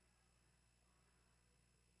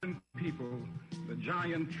people, the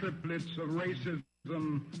giant triplets of racism,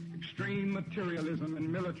 extreme materialism,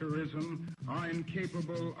 and militarism are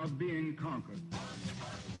incapable of being conquered.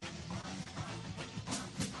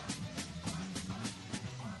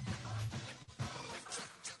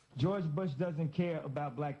 George Bush doesn't care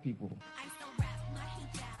about black people.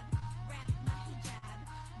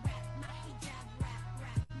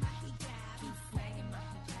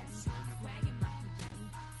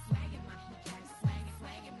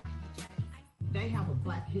 They have a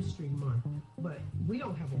Black History Month, but we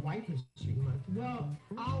don't have a White History Month. Well,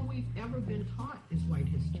 all we've ever been taught is white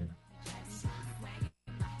history.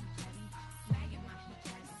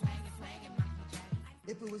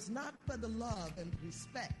 If it was not for the love and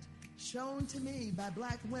respect shown to me by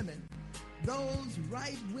black women, those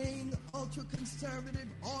right-wing, ultra-conservative,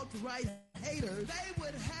 alt-right haters, they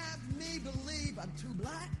would have me believe I'm too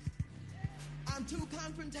black, I'm too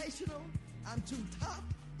confrontational, I'm too tough,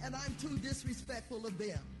 and I'm too disrespectful of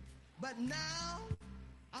them. But now,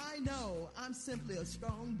 I know I'm simply a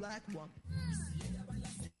strong black woman.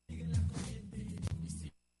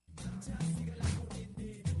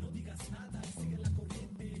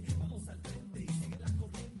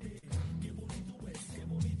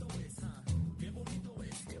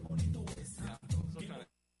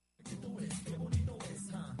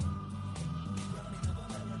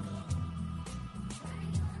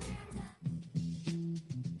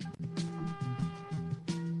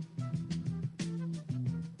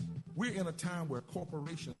 We're in a time where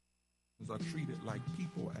corporations are treated like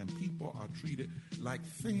people and people are treated like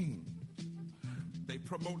things. They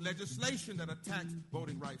promote legislation that attacks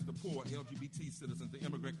voting rights, the poor, LGBT citizens, the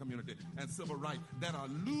immigrant community, and civil rights that are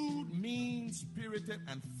lewd, mean-spirited,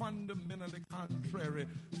 and fundamentally contrary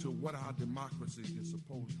to what our democracy is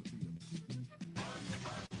supposed to be.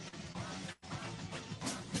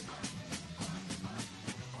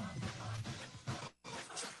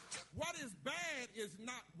 What is bad is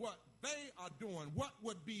not what they are doing. What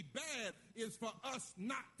would be bad is for us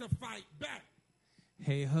not to fight back.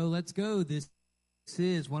 Hey ho, let's go. This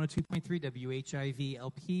is 102.3 WHIV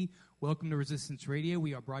LP. Welcome to Resistance Radio.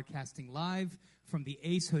 We are broadcasting live from the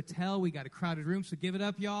Ace Hotel. We got a crowded room, so give it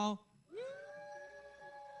up, y'all. All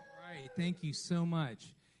right, thank you so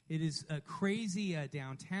much. It is crazy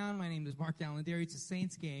downtown. My name is Mark Allanderi. It's a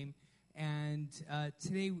Saints game. And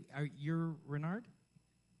today, you're Renard?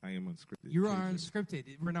 I am unscripted. You are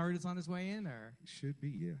unscripted. Renard is on his way in, or? Should be,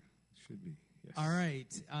 yeah. Should be, yes. All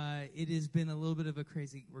right. It has been a little bit of a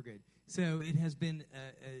crazy... We're good. So it has been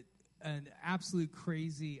an absolute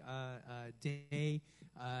crazy day.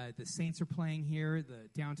 The Saints are playing here. The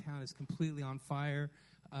downtown is completely on fire.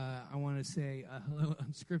 I want to say hello,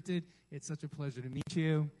 Unscripted. It's such a pleasure to meet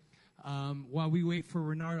you. While we wait for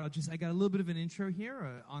Renard, I got a little bit of an intro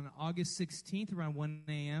here. On August 16th, around 1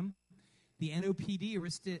 a.m., the NOPD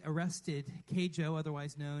arrested K-Joe,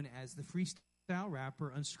 otherwise known as the freestyle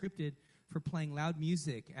rapper Unscripted, for playing loud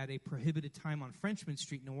music at a prohibited time on Frenchman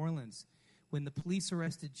Street, New Orleans. When the police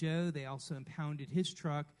arrested Joe, they also impounded his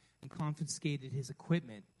truck and confiscated his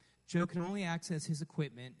equipment. Joe can only access his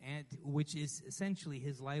equipment, which is essentially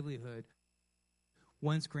his livelihood,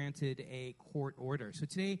 once granted a court order. So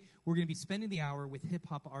today, we're going to be spending the hour with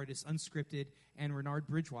hip-hop artist Unscripted and Renard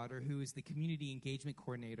Bridgewater, who is the Community Engagement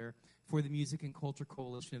Coordinator for the Music and Culture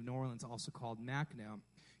Coalition of New Orleans, also called MACNO.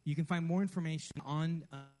 You can find more information on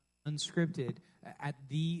Unscripted at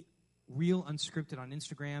The Real Unscripted on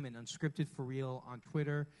Instagram and Unscripted for Real on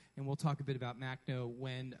Twitter. And we'll talk a bit about MACNO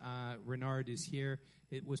when Renard is here.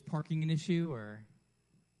 Was parking an issue, or...?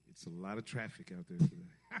 It's a lot of traffic out there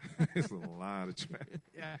today. It's a lot of traffic.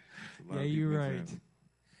 Yeah, you're right.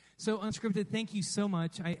 So, Unscripted, thank you so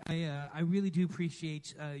much. I really do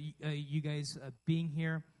appreciate you guys being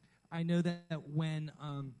here. I know that when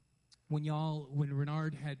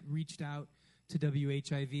Renard had reached out to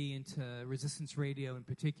WHIV and to Resistance Radio in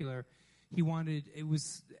particular, it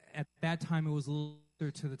was at that time it was a little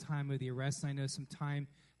to the time of the arrest. I know some time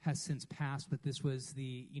has since passed, but this was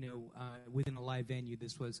within a live venue,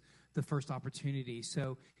 this was the first opportunity.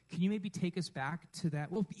 So can you maybe take us back to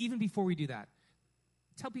that? Well, even before we do that,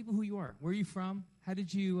 tell people who you are. Where are you from? How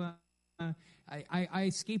did you... I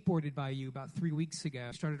skateboarded by you about 3 weeks ago.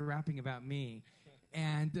 You started rapping about me.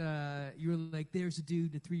 And you were like, there's a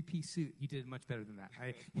dude in a three-piece suit. You did much better than that.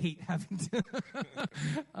 I hate having to...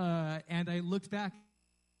 and I looked back,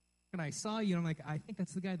 and I saw you, and I'm like, I think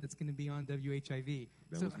that's the guy that's going to be on WHIV.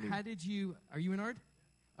 So how did you... Are you Renard?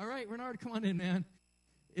 All right, Renard, come on in, man.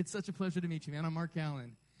 It's such a pleasure to meet you, man. I'm Mark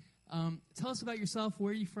Allen. Tell us about yourself.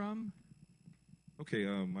 Where are you from? Okay,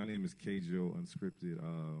 my name is K-Joe Unscripted.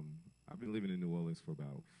 I've been living in New Orleans for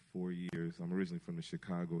about 4 years. I'm originally from the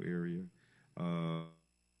Chicago area,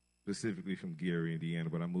 specifically from Gary, Indiana,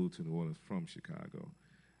 but I moved to New Orleans from Chicago.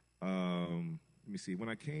 Let me see. When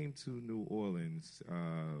I came to New Orleans,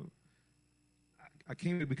 I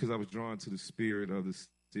came here because I was drawn to the spirit of the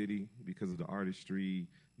city, because of the artistry,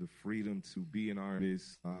 the freedom to be an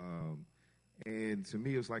artist. And to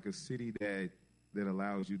me, it's like a city that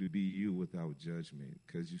allows you to be you without judgment,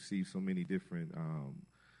 because you see so many different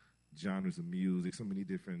genres of music, so many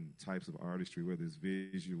different types of artistry, whether it's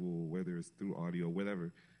visual, whether it's through audio,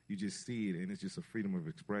 whatever. You just see it, and it's just a freedom of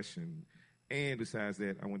expression. And besides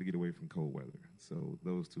that, I want to get away from cold weather. So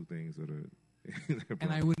those two things are the...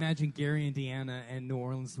 And I would imagine Gary, Indiana, and New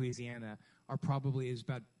Orleans, Louisiana, are probably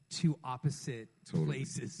about two opposite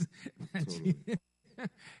places. Totally.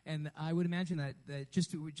 And I would imagine that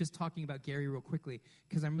just talking about Gary real quickly,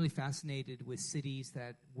 because I'm really fascinated with cities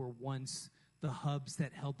that were once the hubs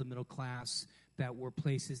that held the middle class, that were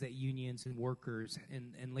places that unions and workers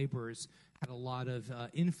and laborers had a lot of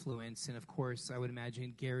influence. And, of course, I would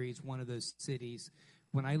imagine Gary is one of those cities.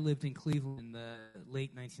 When I lived in Cleveland in the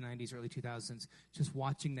late 1990s, early 2000s, just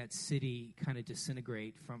watching that city kind of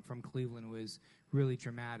disintegrate from Cleveland was really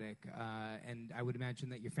dramatic. And I would imagine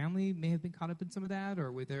that your family may have been caught up in some of that,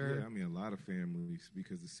 or were there... Yeah, I mean, a lot of families,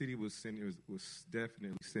 because the city was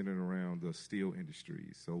definitely centered around the steel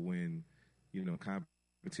industry. So when,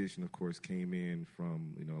 competition, of course, came in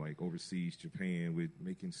from, like overseas, Japan, with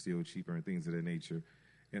making steel cheaper and things of that nature,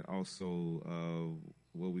 and also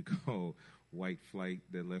what we call white flight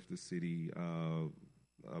that left the city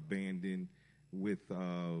abandoned with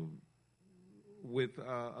a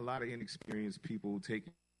lot of inexperienced people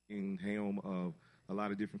taking helm of a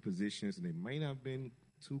lot of different positions, and they may not have been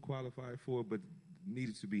too qualified for, but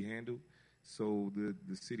needed to be handled. So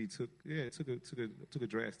the city took a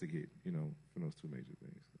drastic hit, from those two major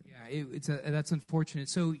things. Yeah, that's unfortunate.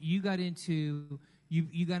 So you got into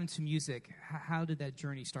music. How did that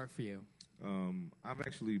journey start for you? I've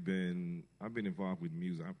been involved with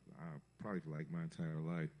music I probably for like my entire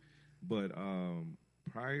life, but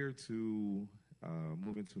prior to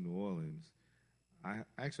moving to New Orleans, I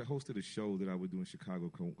actually hosted a show that I would do in Chicago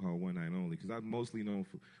called One Night Only, because I'm mostly known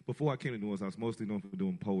for, before I came to New Orleans, I was mostly known for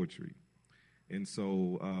doing poetry. And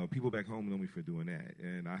so people back home know me for doing that.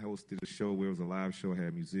 And I hosted a show where it was a live show. I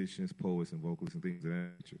had musicians, poets, and vocalists and things of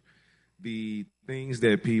that nature. The things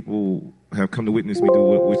that people have come to witness me do,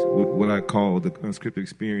 what I call the unscripted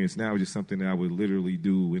experience now, is just something that I would literally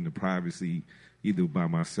do in the privacy, either by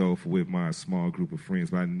myself or with my small group of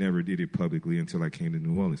friends, but I never did it publicly until I came to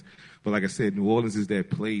New Orleans. But like I said, New Orleans is that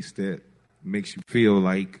place that makes you feel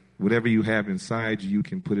like whatever you have inside you, you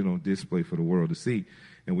can put it on display for the world to see.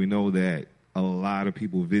 And we know that a lot of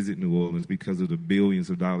people visit New Orleans because of the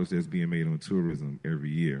billions of dollars that's being made on tourism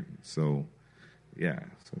every year. So, yeah.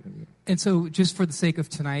 And so just for the sake of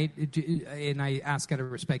tonight, and I ask out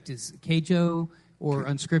of respect, is Kjo or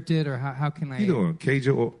unscripted, or how can I... Either one,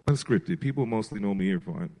 Kjo or unscripted. People mostly know me here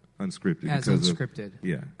for unscripted. As unscripted.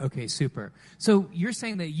 Yeah. Okay, super. So you're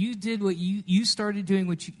saying that you did you started doing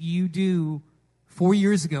what you do 4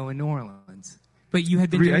 years ago in New Orleans, but you had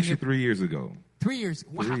been doing it... 3 years ago. 3 years?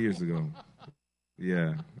 Wow. 3 years ago.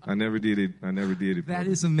 Yeah. I never did it. That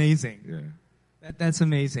is amazing. Yeah. That's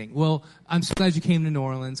amazing. Well, I'm so glad you came to New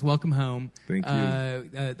Orleans. Welcome home. Thank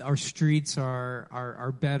you. Our streets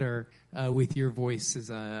are better with your voices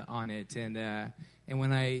on it, and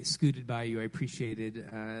when I scooted by you, I appreciated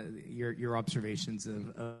your observations of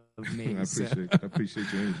me. I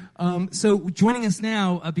appreciate your energy. So joining us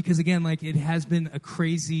now, because again, like it has been a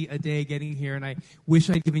crazy day getting here, and I wish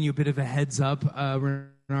I'd given you a bit of a heads up, Renard.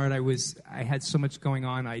 I had so much going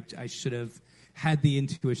on. I should have had the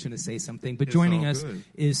intuition to say something. But joining us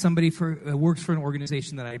is somebody works for an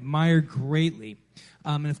organization that I admire greatly.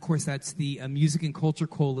 And, of course, that's the Music and Culture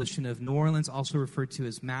Coalition of New Orleans, also referred to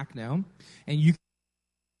as MACNO. And you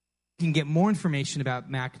can get more information about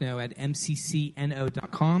MACNO at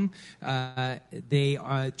mccno.com. They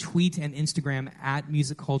tweet and Instagram at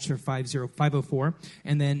musicculture50504.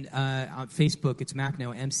 And then on Facebook, it's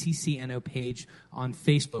MACNO, MCCNO page on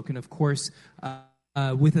Facebook. And, of course...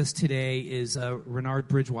 with us today is Renard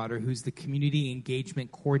Bridgewater, who's the Community Engagement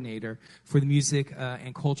Coordinator for the Music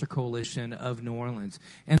and Culture Coalition of New Orleans.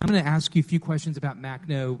 And I'm going to ask you a few questions about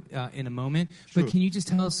MACNO in a moment. Sure. But can you just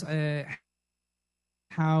tell us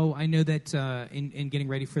how, I know that in getting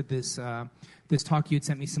ready for this talk, you had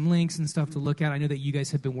sent me some links and stuff to look at. I know that you guys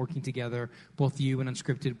have been working together, both you and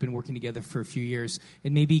Unscripted have been working together for a few years.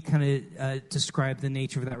 And maybe kind of describe the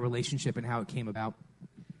nature of that relationship and how it came about.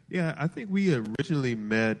 Yeah, I think we originally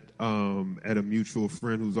met at a mutual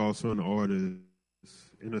friend who's also an artist,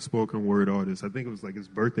 and a spoken word artist. I think it was like his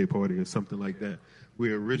birthday party or something like that.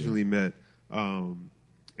 We originally met, and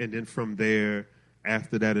then from there,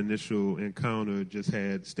 after that initial encounter, just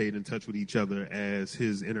had stayed in touch with each other as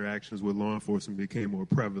his interactions with law enforcement became more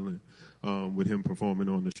prevalent, with him performing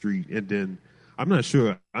on the street. And then I'm not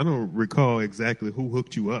sure. I don't recall exactly who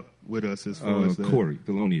hooked you up with us as far as that. Corey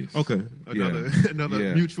Thelonious. Okay,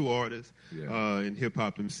 another mutual artist and hip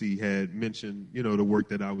hop MC had mentioned, the work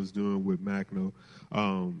that I was doing with Macno,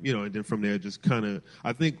 and then from there just kind of,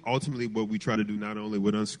 I think ultimately what we try to do not only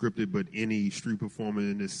with Unscripted but any street performer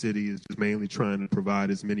in this city is just mainly trying to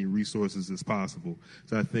provide as many resources as possible.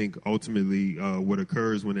 So I think ultimately what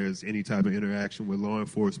occurs when there's any type of interaction with law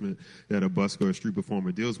enforcement that a busker or a street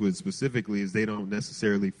performer deals with specifically is they don't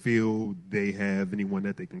necessarily feel they have anyone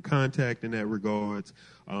that they can contact in that regards,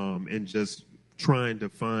 and just trying to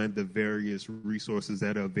find the various resources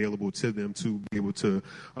that are available to them to be able to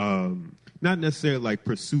not necessarily like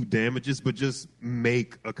pursue damages, but just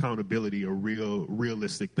make accountability a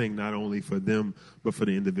realistic thing, not only for them, but for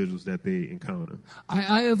the individuals that they encounter.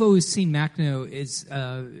 I have always seen Macno as,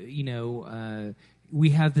 we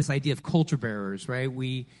have this idea of culture bearers, right?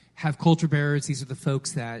 We have culture bearers. These are the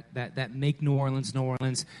folks that make New Orleans,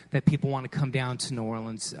 that people want to come down to New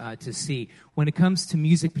Orleans to see. When it comes to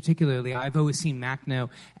music particularly, I've always seen Macno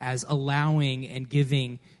as allowing and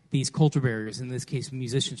giving these culture bearers, in this case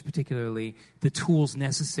musicians particularly, the tools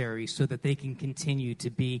necessary so that they can continue to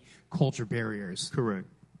be culture barriers. Correct.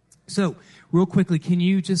 So, real quickly, can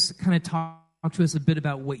you just kind of talk to us a bit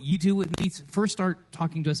about what you do with Beats? First, start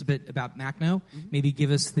talking to us a bit about Macno. Mm-hmm. Maybe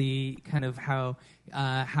give us the kind of how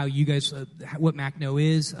you guys, what Macno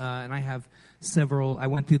is. And I have several. I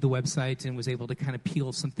went through the website and was able to kind of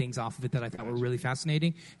peel some things off of it that I thought were really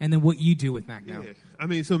fascinating. And then what you do with Macno. Yeah. I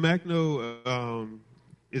mean, so Macno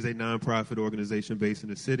is a nonprofit organization based in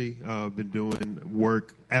the city. I've been doing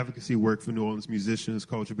advocacy work for New Orleans musicians,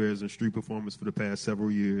 culture bearers, and street performers for the past several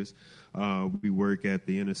years. We work at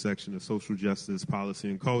the intersection of social justice,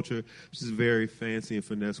 policy, and culture, which is a very fancy and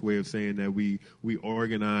finesse way of saying that we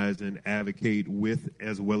organize and advocate with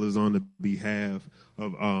as well as on the behalf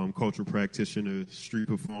of cultural practitioners, street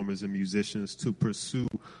performers, and musicians to pursue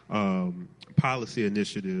policy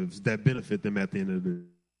initiatives that benefit them at the end of the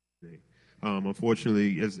day.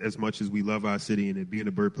 Unfortunately, as much as we love our city and it being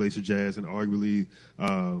the birthplace of jazz and arguably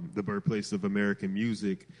the birthplace of American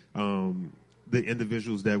music, the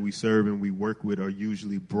individuals that we serve and we work with are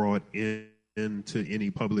usually brought into any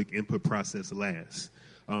public input process last,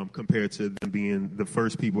 compared to them being the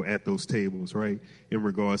first people at those tables, right, in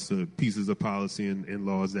regards to pieces of policy and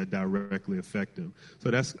laws that directly affect them. So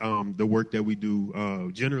that's the work that we do.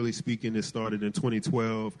 Generally speaking, it started in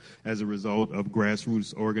 2012 as a result of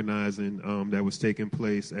grassroots organizing that was taking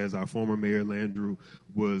place as our former mayor, Landrew,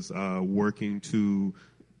 was working to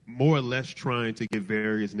more or less trying to get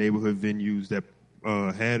various neighborhood venues that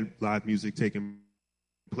had live music taking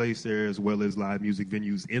place there, as well as live music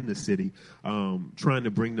venues in the city, trying to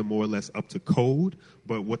bring them more or less up to code.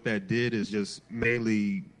 But what that did is just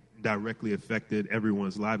mainly directly affected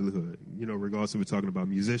everyone's livelihood. Regardless if we're talking about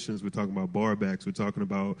musicians, we're talking about bar backs, we're talking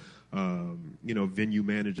about, venue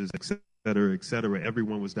managers, et cetera, et cetera.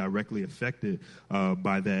 Everyone was directly affected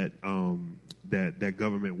by that that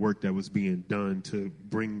government work that was being done to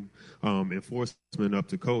bring enforcement up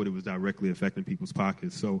to code. It was directly affecting people's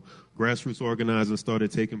pockets. So grassroots organizing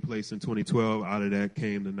started taking place in 2012. Out of that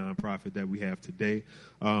came the nonprofit that we have today.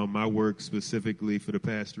 My work specifically for the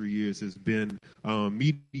past 3 years has been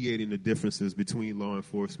mediating the differences between law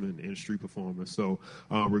enforcement and street performers. So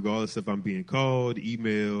regardless if I'm being called,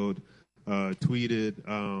 emailed,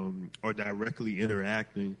 tweeted, or directly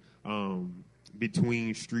interacting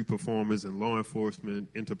between street performers and law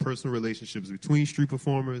enforcement, interpersonal relationships between street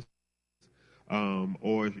performers,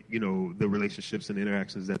 or the relationships and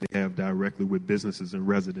interactions that they have directly with businesses and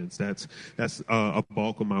residents. That's a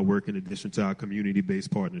bulk of my work in addition to our community-based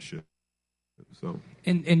partnership. So.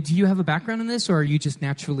 And do you have a background in this, or are you just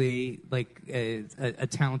naturally like a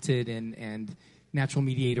talented and natural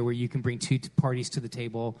mediator where you can bring two parties to the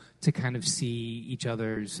table to kind of see each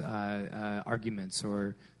other's arguments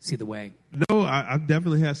or see the way? No, I've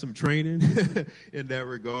definitely had some training in that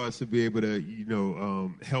regards to be able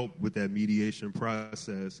to, help with that mediation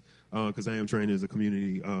process, because I am trained as a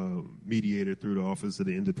community mediator through the Office of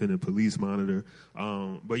the Independent Police Monitor.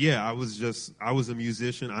 But yeah, I was a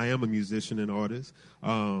musician. I am a musician and artist,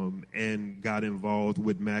 and got involved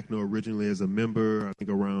with Macno originally as a member, I think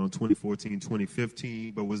around 2014,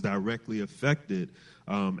 2015, but was directly affected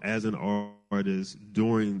as an artist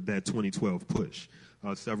during that 2012 push.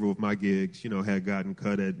 several of my gigs, had gotten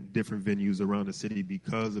cut at different venues around the city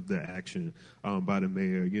because of the action by the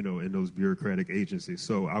mayor, and those bureaucratic agencies.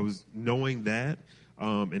 So I was knowing that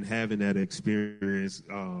and having that experience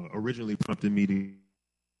originally prompted me to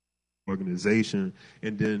organization,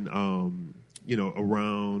 and then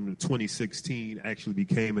around 2016 actually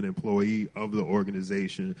became an employee of the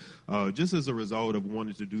organization just as a result of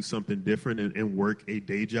wanting to do something different and work a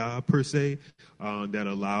day job per se that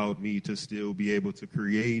allowed me to still be able to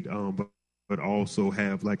create but also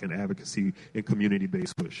have like an advocacy and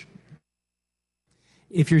community-based push.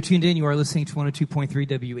 If you're tuned in, you are listening to 102.3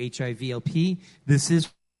 WHIVLP. This is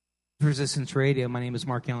Resistance Radio. My name is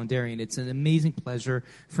Mark Allandarian. It's an amazing pleasure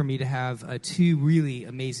for me to have two really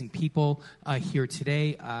amazing people here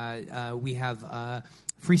today. We have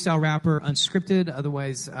freestyle rapper Unscripted,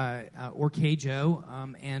 otherwise Orkay Joe,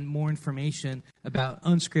 and more information about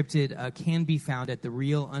Unscripted can be found at The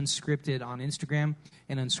Real Unscripted on Instagram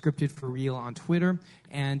and Unscripted for Real on Twitter.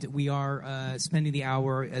 And we are spending the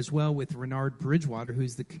hour as well with Renard Bridgewater,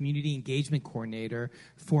 who's the Community Engagement Coordinator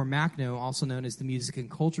for MACNO, also known as the Music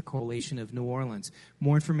and Culture Coalition of New Orleans.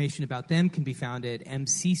 More information about them can be found at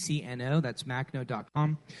MCCNO, that's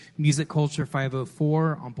MACNO.com, Music Culture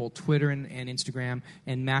 504 on both Twitter and Instagram,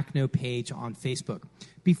 and MACNO page on Facebook.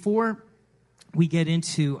 Before we get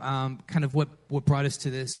into kind of what brought us to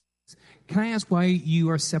this, can I ask why you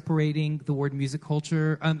are separating the word music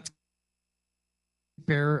culture,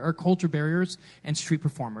 culture barriers and street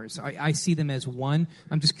performers? I see them as one.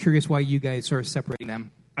 I'm just curious why you guys are separating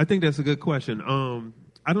them. I think that's a good question.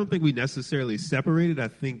 I don't think we necessarily separated. I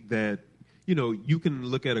think that, you can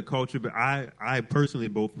look at a culture, but I personally,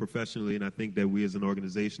 both professionally, and I think that we as an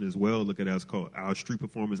organization as well, look at our street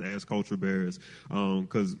performers as culture bearers.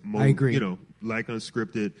 Because I agree. Like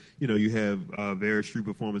Unscripted, you have various street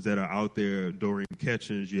performers that are out there during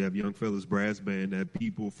catch-ins. You have Young Fellas Brass Band that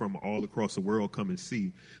people from all across the world come and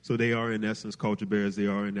see. So they are, in essence, culture bearers. They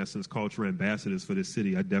are, in essence, culture ambassadors for the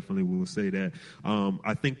city. I definitely will say that.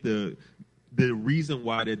 I think the reason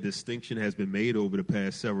why that distinction has been made over the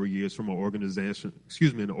past several years from an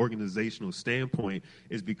organizational standpoint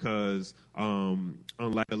is because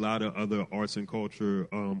unlike a lot of other arts and culture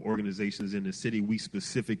organizations in the city, we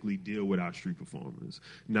specifically deal with our street performers.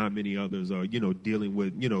 Not many others are, dealing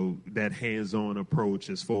with, that hands-on approach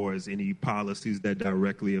as far as any policies that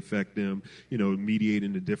directly affect them,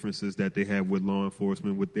 mediating the differences that they have with law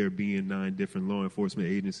enforcement, with there being 9 different law enforcement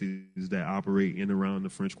agencies that operate in and around the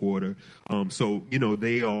French Quarter. So,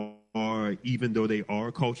 they are, even though they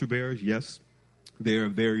are culture bearers, yes, they're a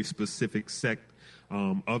very specific sect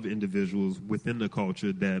of individuals within the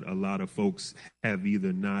culture that a lot of folks have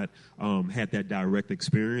either not had that direct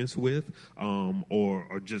experience with or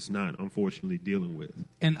are just not, unfortunately, dealing with.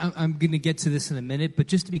 And I'm going to get to this in a minute, but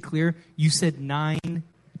just to be clear, you said 9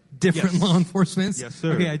 different law enforcements? Yes,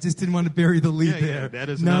 sir. Okay, I just didn't want to bury the lead there. Yeah, that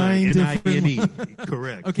is 9 different.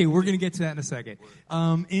 Correct. Okay, we're going to get to that in a second.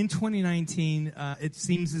 In 2019, it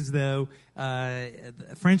seems as though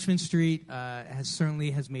Frenchman Street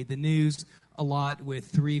has made the news a lot with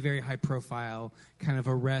 3 very high-profile kind of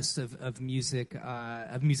arrests of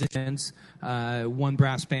musicians, 1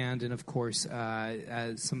 brass band, and of course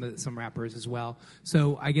some rappers as well.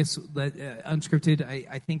 So I guess Unscripted.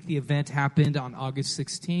 I think the event happened on August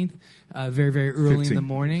 16th, very very early 15th. in the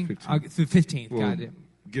morning. 15th. Got it.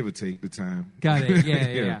 Give or take the time. Got it.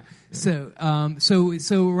 Yeah. So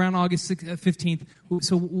around August 15th.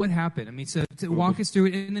 So what happened? I mean, walk us through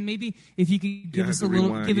it, and then maybe if you could give us a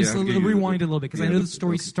little rewind a little bit, because I know the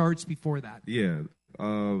story starts before that. Yeah.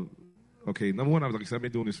 Okay. Number one, I've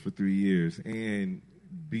been doing this for 3 years, and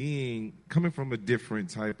coming from a different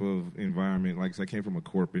type of environment, like I came from a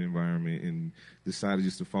corporate environment and decided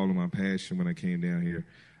just to follow my passion when I came down here.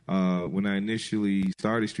 When I initially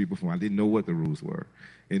started street performing, I didn't know what the rules were.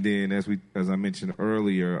 And then, as I mentioned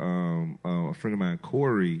earlier, a friend of mine,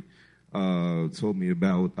 Corey, told me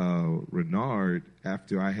about Renard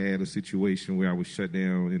after I had a situation where I was shut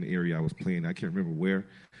down in the area I was playing. I can't remember where.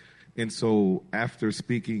 And so after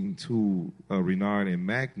speaking to Renard and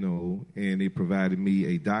MACNO, and they provided me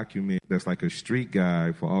a document that's like a street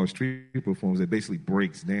guide for all street performers that basically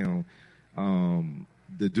breaks down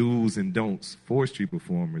the do's and don'ts for street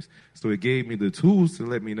performers. So it gave me the tools to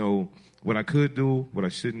let me know what I could do, what I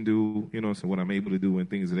shouldn't do, so what I'm able to do and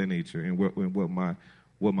things of that nature, and what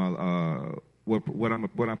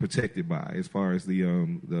I'm protected by as far as the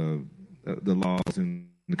laws and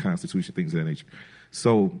the Constitution, things of that nature.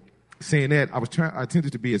 So saying that, I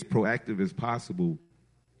tended to be as proactive as possible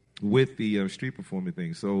with the street performing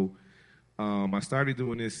thing. So I started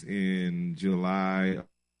doing this in July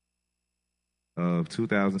of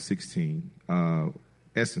 2016.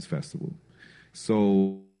 Essence Festival.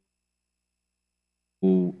 So,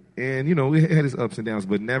 and you know, it had its ups and downs,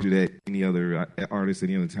 but never that any other artist at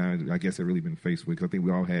any other time, I guess, had really been faced with, because I think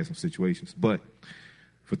we all had some situations. But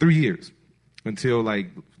for 3 years, until like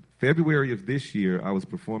February of this year, I was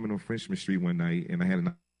performing on Frenchman Street one night, and I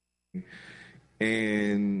had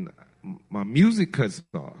and my music cuts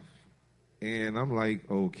off. And I'm like,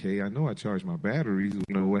 okay, I know I charged my batteries. You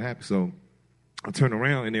know what happened? So I turn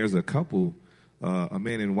around, and there's a couple, a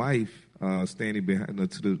man and wife, standing behind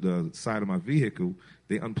to the side of my vehicle.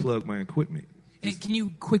 They unplugged my equipment. And can you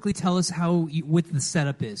quickly tell us what the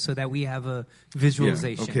setup is, so that we have a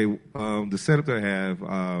visualization? Yeah, okay, the setup that I have,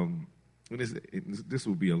 this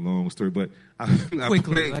will be a long story, but I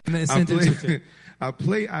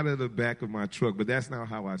play out of the back of my truck, but that's not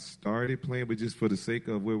how I started playing. But just for the sake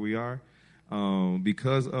of where we are,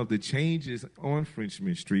 because of the changes on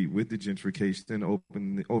Frenchman Street with the gentrification,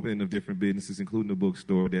 opening of different businesses, including the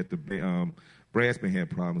bookstore that the brass band had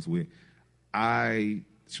problems with, I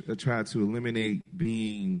tried to eliminate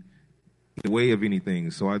being in the way of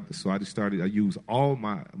anything. So I just started. I use all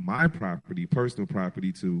my property, personal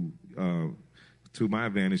property, to my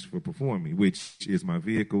advantage for performing, which is my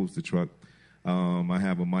vehicles, the truck. I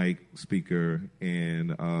have a mic, speaker,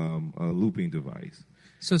 and a looping device.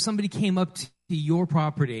 So somebody came up to your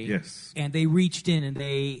property, yes, and they reached in and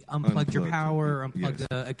they unplugged your power, or unplugged yes.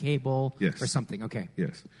 a cable, yes. or something. Okay.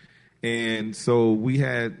 Yes. And so we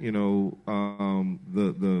had, you know,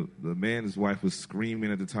 the man and his wife was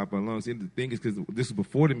screaming at the top of her lungs. And the thing is, because this was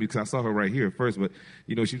before me, because I saw her right here at first, but,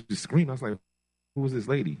 you know, she was just screaming. I was like, who was this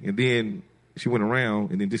lady? And then she went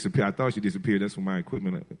around and then disappeared. I thought she disappeared. That's when my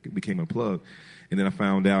equipment became unplugged. And then I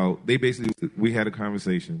found out, we had a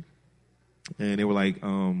conversation, and they were like,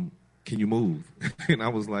 can you move? And I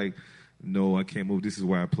was like, no, I can't move. This is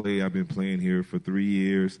where I play. I've been playing here for 3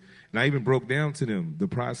 years. And I even broke down to them the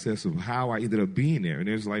process of how I ended up being there. And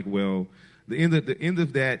it was like, well, the end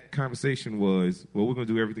of that conversation was, well, we're going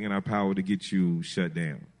to do everything in our power to get you shut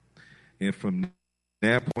down. And from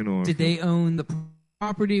that point on... Did they own the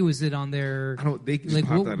property? Was it on their...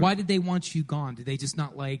 Why did they want you gone? Did they just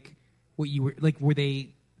not like what you were... Like, were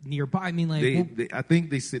they nearby? I mean, like... I think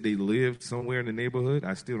they said they lived somewhere in the neighborhood.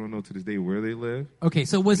 I still don't know to this day where they live. Okay,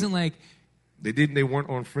 so it wasn't like... They weren't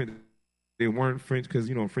on French. They weren't French because,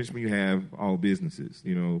 you know, in Frenchman you have all businesses,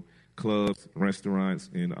 you know, clubs, restaurants,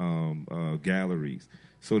 and galleries.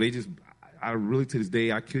 So they just... I really, to this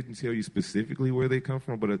day, I couldn't tell you specifically where they come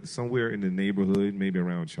from, but somewhere in the neighborhood, maybe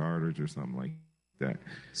around Charters or something like that.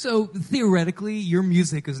 So theoretically, your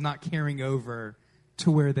music is not carrying over to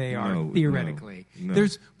where they are, theoretically. No.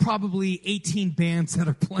 There's probably 18 bands that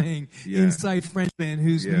are playing inside Frenchman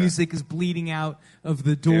whose music is bleeding out of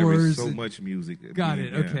the doors. There's so much music. Got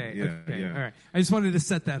it. Okay. All right. I just wanted to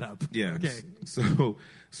set that up. Yeah. Okay.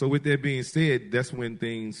 So with that being said, that's when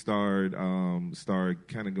things start kind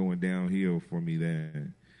of going downhill for me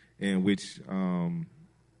then, in which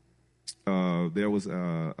there was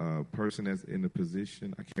a person that's in the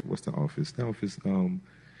position. I can't. What's the office? The office.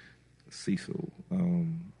 Cecil,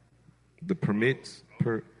 the permits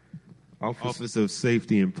Office of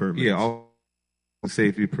Safety and Permits. Yeah, Office of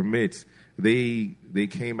Safety permits. They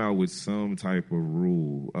came out with some type of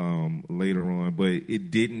rule later on, but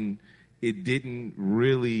it didn't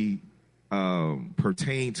really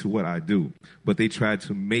pertain to what I do. But they tried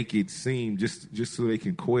to make it seem just so they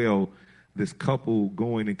can quell this couple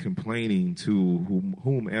going and complaining to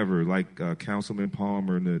whomever, like Councilman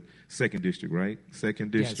Palmer in the 2nd District, right?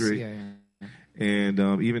 2nd District. Yes, yeah. And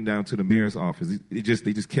even down to the mayor's office. They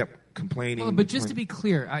just kept complaining. Well, but just to be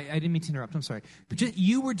clear, I didn't mean to interrupt. I'm sorry. But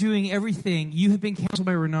you were doing everything. You had been counseled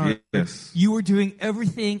by Renard. Yes. You were doing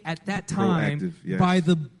everything at that time proactive, yes. by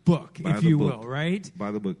the book, if you will, right?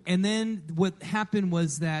 By the book. And then what happened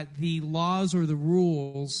was that the laws or the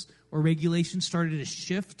rules or regulations started to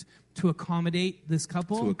shift to accommodate this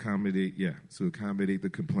couple? To accommodate the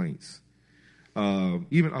complaints.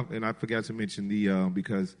 And I forgot to mention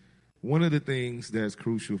because one of the things that's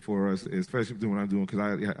crucial for us, especially doing what I'm doing, because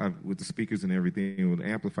I with the speakers and everything, with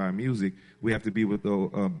amplified music, we have to be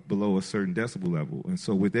below a certain decibel level. And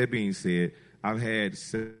so with that being said, I've had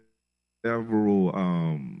several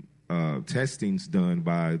testings done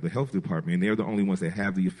by the health department, and they're the only ones that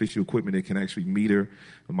have the official equipment that can actually meter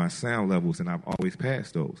my sound levels, and I've always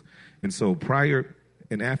passed those. And so prior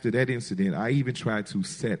and after that incident, I even tried to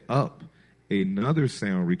set up another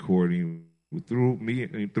sound recording through me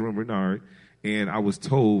and through Renard, And I was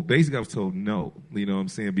told no, you know what I'm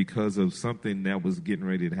saying, because of something that was getting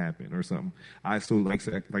ready to happen or something. Like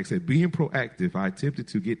I said, being proactive, I attempted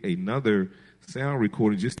to get another sound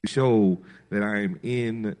recording just to show that I am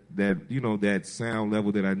in that, that sound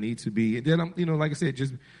level that I need to be. And then I'm, like I said,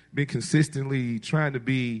 just been consistently trying to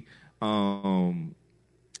be, be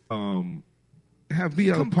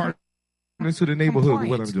a part to the neighborhood with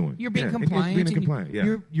what I'm doing. You're being yeah, compliant. Being compliant,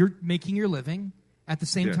 yeah. You're making your living. At the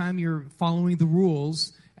same time, you're following the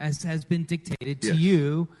rules as has been dictated to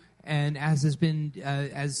you, and as has been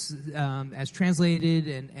as translated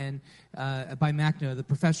and by Macno, the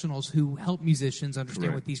professionals who help musicians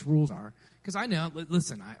understand what these rules are. Because I know,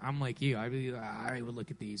 listen, I'm like you. I would look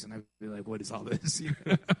at these and I'd be like, "What is all this?"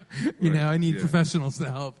 I need professionals to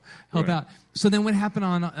help out. So then, what happened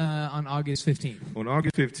on August 15th? On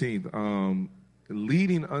August 15th,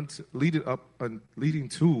 leading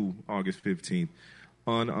to August 15th,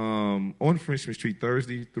 on Frenchman Street,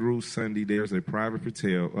 Thursday through Sunday, there's a private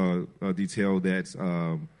detail that's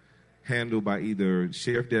handled by either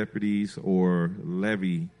sheriff deputies or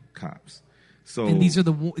levy cops. So, and these are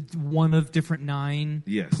the one of different 9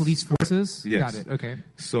 police forces? Yes. Got it, okay.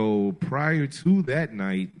 So prior to that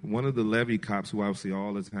night, one of the levy cops, who I see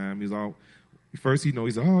all the time, he's like,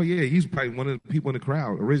 oh yeah, he's probably one of the people in the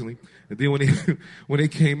crowd originally. And then when they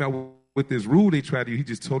came out with this rule they tried to, he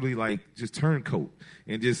just totally just turncoat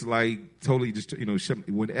and just totally just shut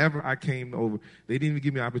me. Whenever I came over, they didn't even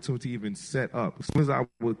give me an opportunity to even set up. As soon as I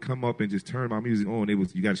would come up and just turn my music on,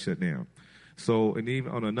 you got to shut down. So, and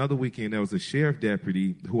even on another weekend, there was a sheriff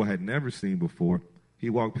deputy who I had never seen before. He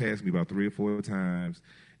walked past me about 3 or 4 times,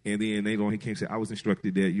 and then he came and said, "I was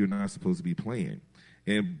instructed that you're not supposed to be playing."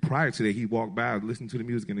 And prior to that, he walked by, listened to the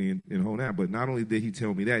music, and hold out. But not only did he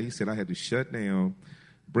tell me that, he said I had to shut down,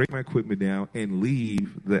 break my equipment down, and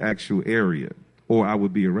leave the actual area, or I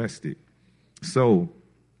would be arrested. So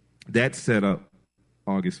that set up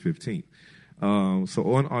August 15th.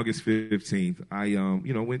 So on August 15th, I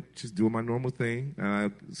went just doing my normal thing.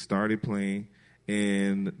 I started playing,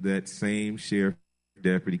 and that same sheriff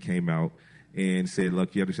deputy came out and said,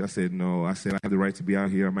 "Look, you have to." I said, "No." I said, "I have the right to be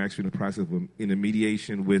out here. I'm actually in the process of in a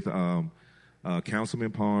mediation with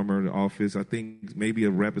Councilman Palmer, the office. I think maybe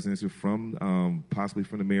a representative from possibly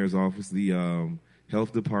from the mayor's office, the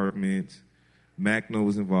health department. Macno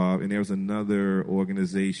was involved, and there was another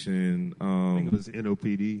organization. I think it was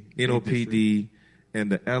NOPD. NOPD, and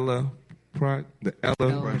the Ella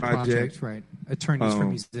Project, right? Attorneys for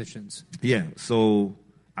musicians. Yeah. So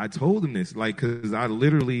I told them this, because I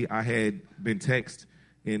had been texted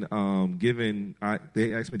and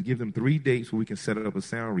they asked me to give them 3 dates where we can set up a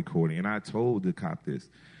sound recording, and I told the cop this,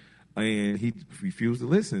 and he refused to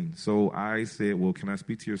listen. So I said, "Well, can I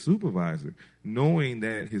speak to your supervisor?" Knowing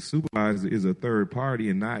that his supervisor is a third party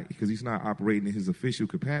and not, because he's not operating in his official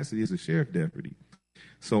capacity as a sheriff deputy.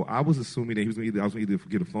 So I was assuming that I was going to either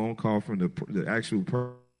get a phone call from the actual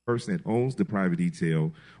person that owns the private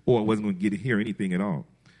detail, or I wasn't going to hear anything at all.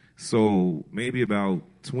 So maybe about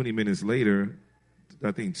 20 minutes later,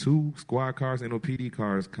 I think 2 squad cars, NOPD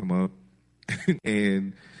cars, come up,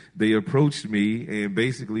 and they approached me and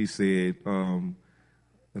basically said,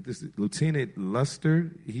 this Lieutenant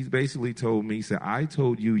Luster, he basically told me, he said, "I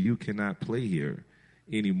told you cannot play here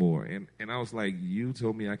anymore." And I was like, "You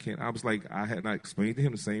told me I can't." I was like, I had not explained to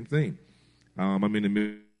him the same thing. I'm in the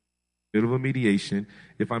middle of a mediation.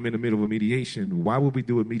 If I'm in the middle of a mediation, why would we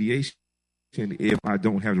do a mediation if I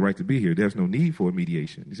don't have the right to be here? There's no need for a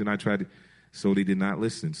mediation. He said, I tried to. So they did not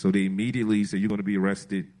listen. So they immediately said, "You're going to be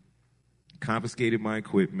arrested," confiscated my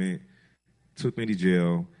equipment, took me to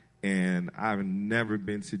jail, and I've never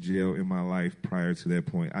been to jail in my life prior to that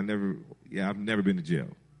point. I've never been to jail,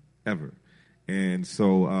 ever. And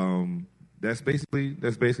so that's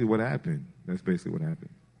basically what happened.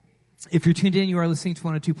 If you're tuned in, you are listening to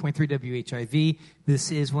 102.3 WHIV.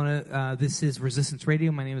 This is Resistance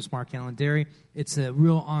Radio. My name is Mark Allen Derry. It's a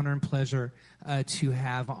real honor and pleasure to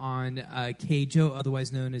have on K-Joe,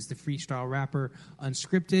 otherwise known as the freestyle rapper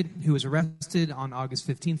Unscripted, who was arrested on August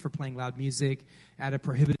 15th for playing loud music at a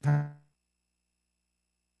prohibited time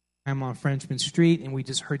on Frenchman Street, and we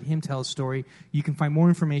just heard him tell a story. You can find more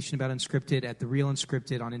information about Unscripted at The Real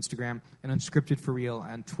Unscripted on Instagram and Unscripted for Real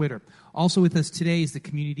on Twitter. Also with us today is the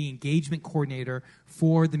Community Engagement Coordinator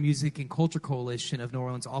for the Music and Culture Coalition of New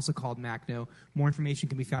Orleans, also called Macno. More information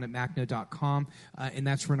can be found at macno.com, and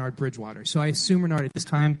that's Renard Bridgewater. So I assume, Renard, at this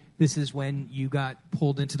time, this is when you got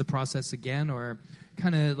pulled into the process again, or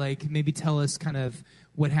kind of maybe tell us kind of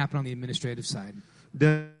what happened on the administrative side.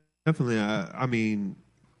 Definitely. I mean,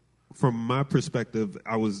 from my perspective,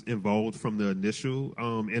 I was involved from the initial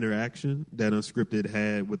interaction that Unscripted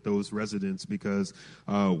had with those residents, because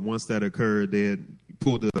once that occurred, they had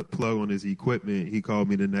pulled the plug on his equipment. He called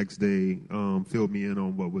me the next day, filled me in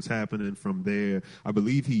on what was happening. From there, I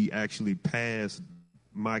believe he actually passed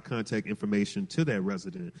my contact information to that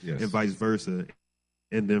resident, Yes. and vice versa.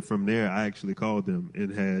 And then from there, I actually called them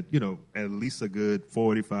and had, at least a good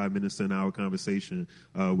 45 minutes to an hour conversation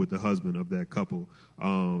with the husband of that couple.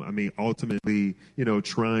 Ultimately,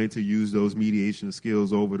 trying to use those mediation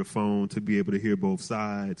skills over the phone to be able to hear both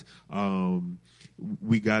sides.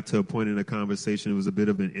 We got to a point in the conversation, it was a bit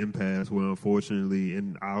of an impasse where, unfortunately,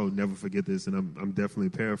 and I'll never forget this, and I'm definitely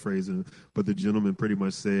paraphrasing, but the gentleman pretty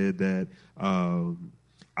much said that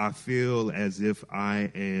I feel as if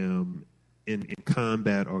I am in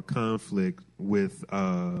combat or conflict with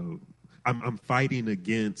I'm fighting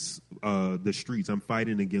against the streets. I'm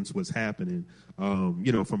fighting against what's happening,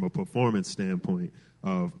 from a performance standpoint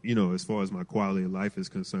of, as far as my quality of life is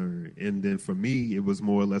concerned. And then for me, it was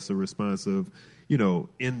more or less a response of,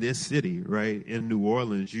 in this city, right, in New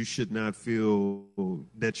Orleans, you should not feel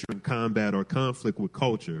that you're in combat or conflict with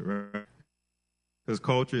culture, right? Because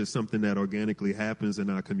culture is something that organically happens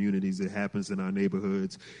in our communities. It happens in our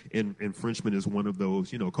neighborhoods. And Frenchman is one of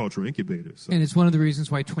those, cultural incubators. So. And it's one of the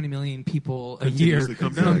reasons why 20 million people a year come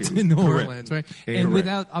come down to here. New Correct. Orleans, right? Correct. And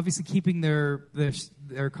without obviously keeping their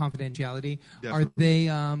confidentiality, Definitely.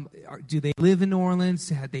 are they? Do they live in New Orleans?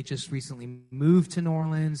 Had they just recently moved to New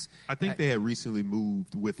Orleans? I think they had recently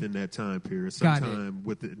moved within that time period, Got it. sometime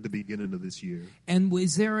with the beginning of this year. And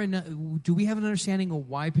do we have an understanding of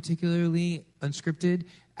why particularly Unscripted,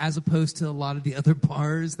 as opposed to a lot of the other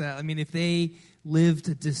bars? If they lived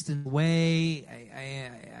a distant away,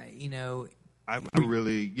 I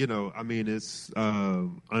really, it's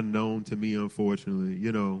unknown to me, unfortunately.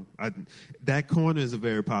 That corner is a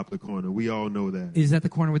very popular corner. We all know that. Is that the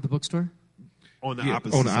corner with the bookstore? On the Yeah,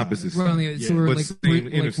 opposite on the side. opposite We're on the, side. so we're But like, same where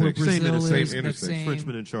intersection. Brazil Same is, intersection. that same-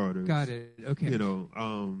 Frenchman and Charters. Got it. Okay.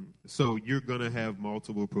 So you're going to have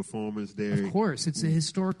multiple performers there. Of course, it's a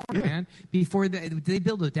historic corner, man. Before that, did they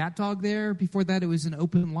build a Dat Dog there? Before that, it was an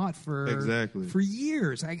open lot for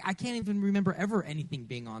years. I can't even remember ever anything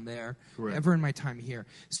being on there. Correct. Ever in my time here.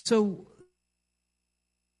 So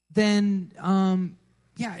then,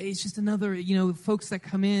 it's just another, folks that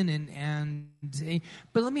come in and.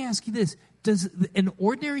 But let me ask you this: does an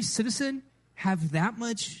ordinary citizen have that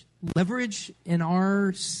much leverage in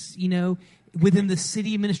our, within the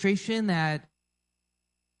city administration that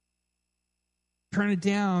turn it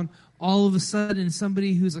down? All of a sudden,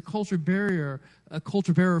 somebody who's a culture bearer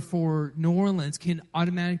for New Orleans can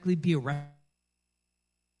automatically be arrested.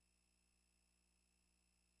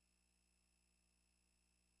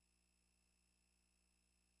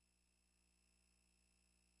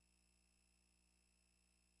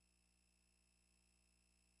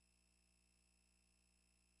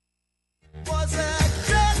 Was a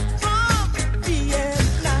jet from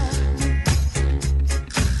Vietnam.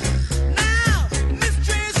 Now,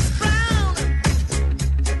 Mistress Brown,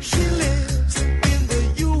 she lives in the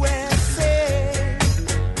USA.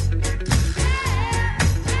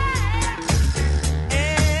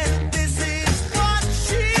 And this is what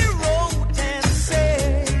she wrote and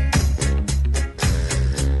said.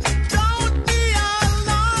 Don't be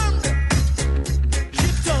alarmed, she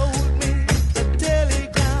told me, the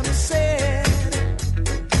telegram said.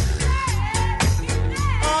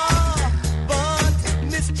 But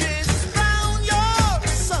Mistress Brown, your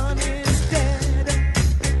son is dead.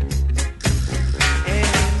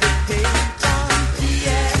 And it came from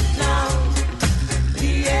Vietnam,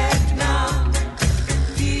 Vietnam,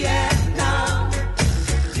 Vietnam,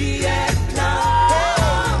 Vietnam,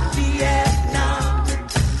 oh, Vietnam,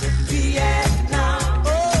 Vietnam,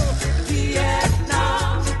 oh,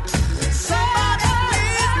 Vietnam. Somebody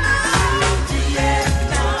please now,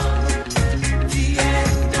 Vietnam,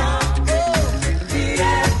 Vietnam, oh,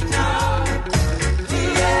 Vietnam,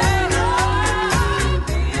 Vietnam,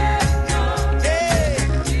 Vietnam, hey,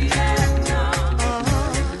 Vietnam,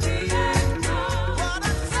 Vietnam. What a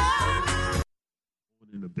song.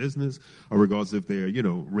 In a business, or regardless if they're,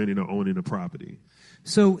 renting or owning a property.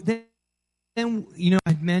 So then,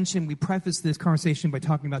 I mentioned, we prefaced this conversation by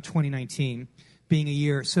talking about 2019 being a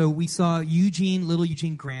year. So we saw little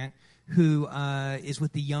Eugene Grant, who is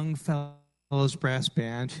with the Young Fellows Brass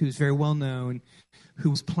Band, who's very well known,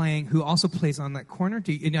 who also plays on that corner.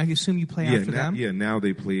 And I assume you play after them? Yeah, now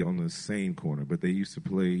they play on the same corner, but they used to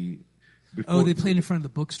play before. Oh, they played in front of the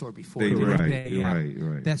bookstore before. They did, didn't right, they? Yeah.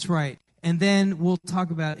 right. That's right. And then we'll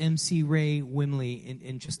talk about MC Ray Wimley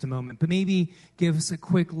in just a moment. But maybe give us a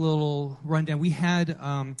quick little rundown. We had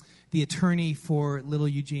the attorney for Little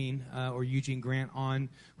Eugene, or Eugene Grant, on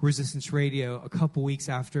Resistance Radio a couple weeks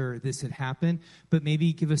after this had happened. But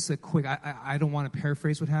maybe give us a quick, I don't want to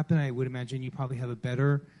paraphrase what happened. I would imagine you probably have a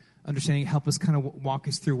better understanding. Help us kind of walk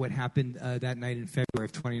us through what happened that night in February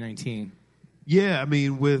of 2019. Yeah, I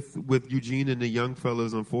mean, with Eugene and the young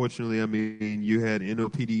fellas, unfortunately, I mean, you had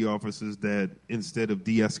NOPD officers that instead of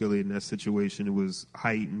de-escalating that situation, it was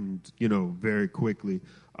heightened, very quickly.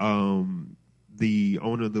 The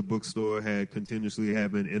owner of the bookstore had continuously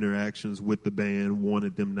having interactions with the band,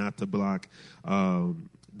 wanted them not to block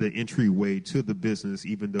the entryway to the business,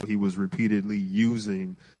 even though he was repeatedly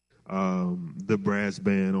using the brass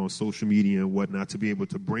band on social media and whatnot to be able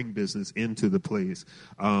to bring business into the place.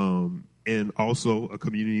 And also a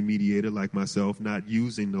community mediator like myself not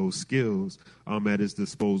using those skills at his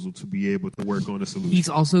disposal to be able to work on a solution. He's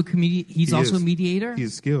also a a mediator?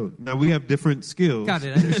 He's skilled. Now, we have different skills. Got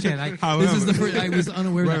it. I understand. This is the first, I was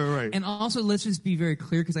unaware of that. Right. And also, let's just be very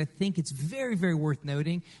clear, because I think it's very, very worth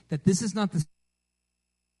noting that this is not the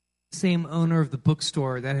same owner of the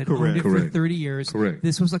bookstore that had owned it for 30 years. Correct.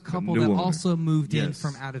 This was a couple that owner. also moved in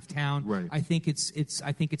from out of town. Right. I think it's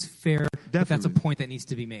fair that that's a point that needs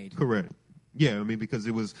to be made. Correct. Yeah, I mean, because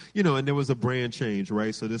it was, and there was a brand change,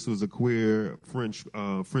 right? So this was a queer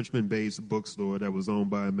Frenchman-based bookstore that was owned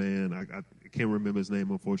by a man, I can't remember his name,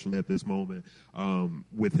 unfortunately, at this moment.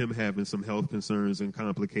 With him having some health concerns and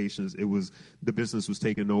complications, the business was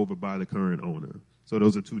taken over by the current owner. So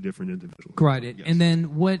those are two different individuals. Got it. Yes. And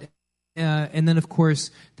then and then, of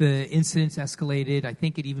course, the incidents escalated. I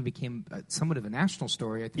think it even became somewhat of a national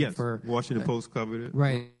story. I think Yes, for Washington Post covered it.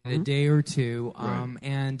 Right, a day or two. Right.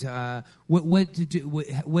 And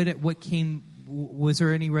what came? Was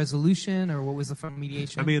there any resolution, or what was the final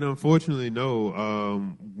mediation? I mean, unfortunately,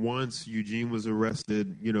 no. Once Eugene was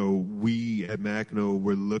arrested, we at Macno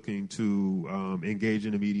were looking to engage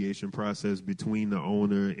in a mediation process between the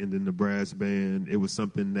owner and then the brass band. It was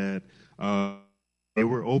something that they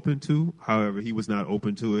were open to. However, he was not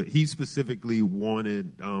open to it. He specifically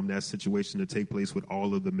wanted that situation to take place with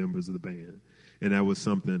all of the members of the band. And that was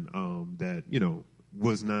something that,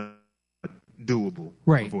 was not doable,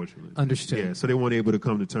 right. Unfortunately. Understood. Yeah, so they weren't able to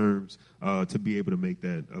come to terms to be able to make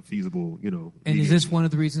that a feasible, And is this one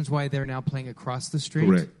of the reasons why they're now playing across the street?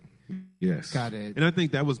 Correct. Yes. Got it. And I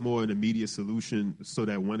think that was more an immediate solution so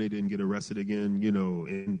that one, they didn't get arrested again,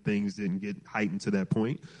 and things didn't get heightened to that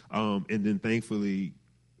point. And then thankfully,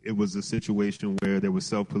 it was a situation where there was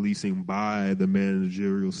self-policing by the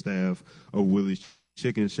managerial staff of Willie's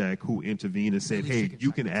Chicken Shack, who intervened and said, hey,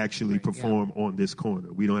 you can actually perform on this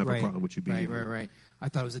corner. We don't have a problem with you being here. Right. I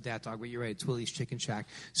thought it was a Dat Dog, but you're right. It's Willie's Chicken Shack.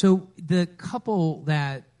 So the couple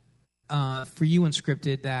that, for you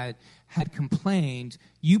Unscripted, that had complained,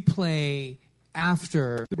 you play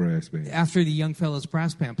after the brass band. After the Young Fellas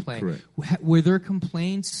Brass Band play. Correct. Were there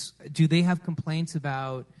complaints? Do they have complaints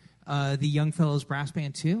about the Young Fellas Brass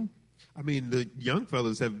Band too? I mean, the Young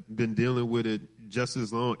Fellas have been dealing with it just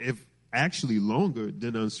as long, if actually longer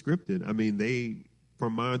than Unscripted. I mean, they,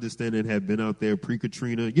 from my understanding, have been out there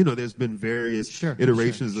pre-Katrina. There's been various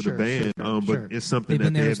iterations of the band, but it's something they've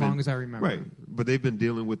been that there as long as I remember. Right, but they've been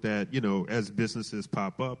dealing with that, as businesses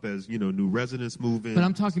pop up, as new residents move in. But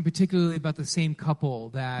I'm talking particularly about the same couple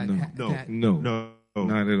that. No.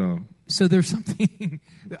 Not at all. So there's something.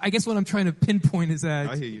 I guess what I'm trying to pinpoint is that.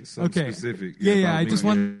 I hear you. Specific. Yeah. I just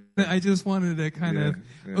wanted to kind of.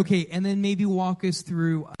 Yeah. Okay, and then maybe walk us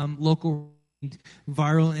through local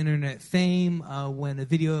viral internet fame when a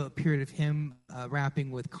video appeared of him rapping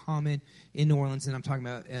with Common in New Orleans, and I'm talking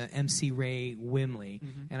about MC Ray Wimley.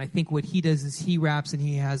 Mm-hmm. And I think what he does is he raps and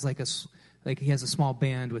he has he has a small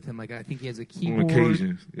band with him. Like I think he has a keyboard.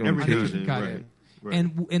 On occasion. Got it. Right.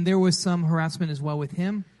 And there was some harassment as well with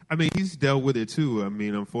him? I mean, he's dealt with it too. I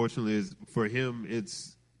mean, unfortunately, for him,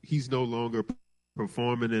 he's no longer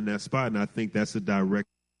performing in that spot, and I think that's a direct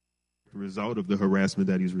result of the harassment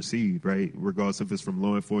that he's received, right? Regardless if it's from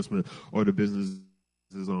law enforcement or the business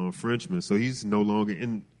is on Frenchman. So he's no longer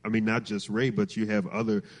in, I mean, not just Ray, but you have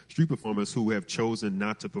other street performers who have chosen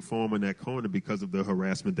not to perform in that corner because of the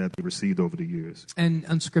harassment that they received over the years. And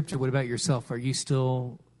Unscripted, what about yourself? Are you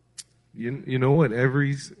still... You know what?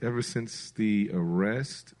 Ever since the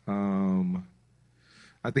arrest,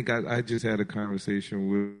 I think I just had a conversation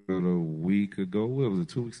with a week ago. What was it?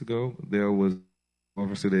 2 weeks ago? There was an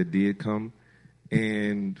officer that did come,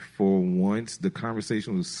 and for once the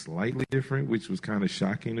conversation was slightly different, which was kind of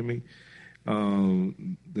shocking to me.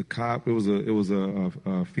 The cop, it was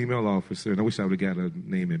a female officer, and I wish I would have got a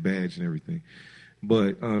name and badge and everything.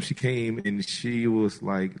 But she came and she was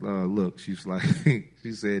like, look, she's like,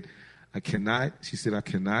 she said, I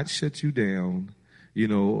cannot shut you down,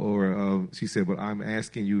 or she said, but I'm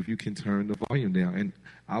asking you if you can turn the volume down. And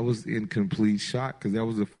I was in complete shock because that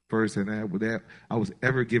was the first time that I was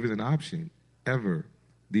ever given an option, ever,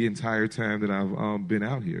 the entire time that I've been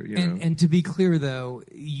out here. And to be clear, though,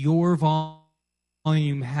 your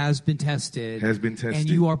volume has been tested. And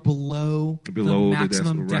you are below the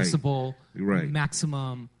maximum decibel, right.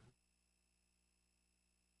 Maximum.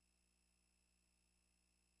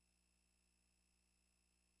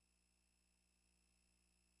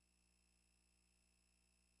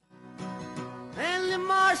 And the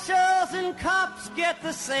marshals and cops get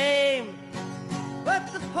the same.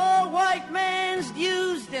 But the poor white man's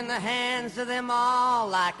used in the hands of them all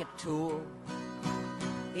like a tool.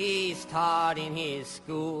 He's taught in his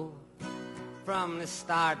school from the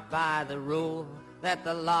start by the rule that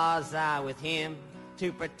the laws are with him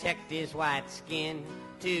to protect his white skin,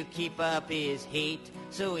 to keep up his hate,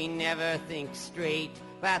 so he never thinks straight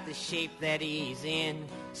about the shape that he's in.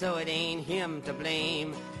 So it ain't him to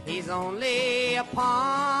blame, he's only a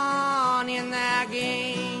pawn in their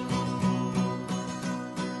game.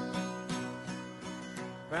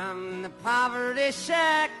 From the poverty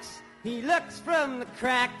shacks, he looks from the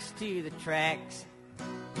cracks to the tracks,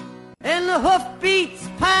 and the hoofbeats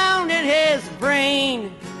pound in his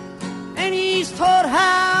brain, and he's taught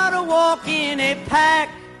how to walk in a pack,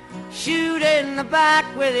 shoot in the back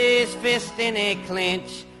with his fist in a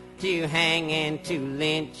clinch, to hang and to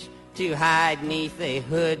lynch, to hide neath a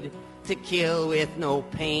hood, to kill with no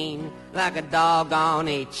pain, like a dog on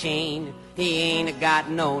a chain. He ain't got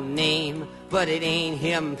no name, but it ain't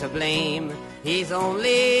him to blame. He's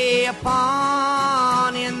only a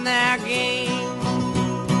pawn in their game.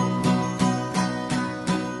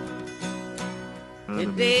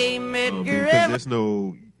 Today, because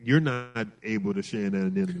you're not able to share that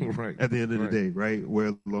identity right. at the end of the day, right?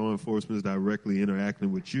 Where law enforcement is directly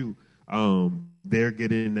interacting with you. They're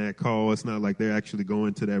getting that call. It's not like they're actually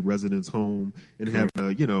going to that resident's home and having a,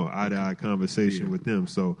 eye-to-eye conversation with them.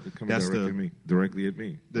 So that's directly at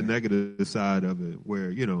me. The negative side of it,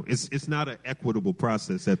 where it's not an equitable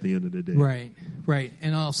process at the end of the day. Right.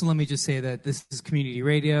 And also, let me just say that this is community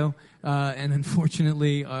radio, and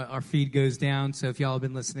unfortunately, our feed goes down. So if y'all have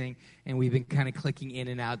been listening and we've been kind of clicking in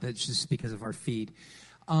and out, that's just because of our feed.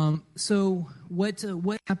 So what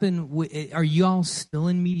happened? Are you all still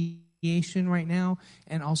in mediation right now?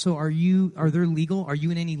 And also, are you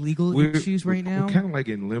in any legal issues right now? We're kind of like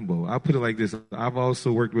in limbo. I'll put it like this. I've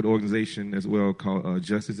also worked with an organization as well called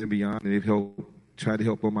Justice and Beyond, and they've tried to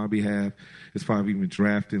help on my behalf. It's probably even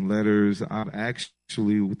drafting letters. I'm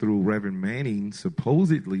actually, through Reverend Manning,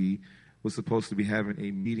 supposedly was supposed to be having a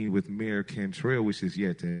meeting with Mayor Cantrell, which is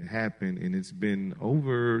yet to happen, and it's been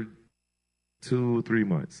over 2-3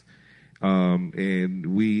 months.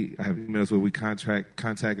 And we have emails where we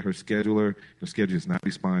contacted her scheduler. Her schedule has not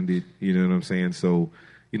responded. You know what I'm saying? So,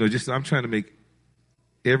 I'm trying to make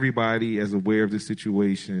everybody as aware of the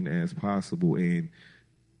situation as possible. And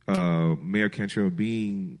Mayor Cantrell,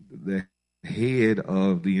 being the head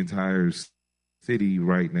of the entire city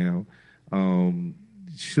right now,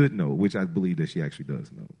 should know, which I believe that she actually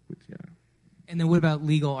does know. Which, yeah. And then what about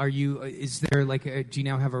legal? Is there do you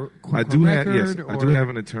now have a I do have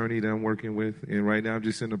an attorney that I'm working with, and right now I'm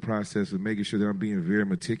just in the process of making sure that I'm being very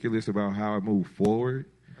meticulous about how I move forward.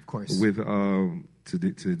 Of course. With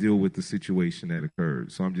to deal with the situation that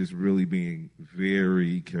occurred. So I'm just really being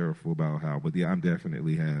very careful about how. But yeah, I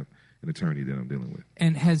definitely have an attorney that I'm dealing with.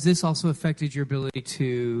 And has this also affected your ability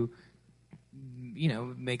to,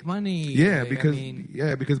 make money? Yeah,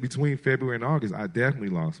 because between February and August, I definitely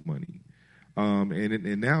lost money.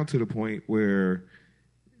 And now to the point where,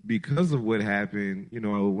 because of what happened,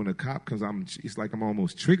 when a cop comes, it's like I'm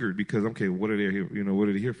almost triggered because, okay, what are they here? What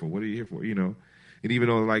are they here for? What are you here for? And even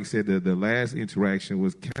though, like I said, the last interaction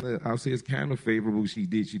was I'll say it's kind of favorable. She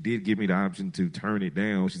did give me the option to turn it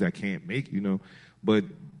down. She said, I can't make, but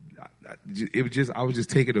it was just, I was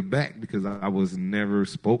just taken aback because I was never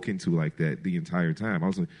spoken to like that the entire time.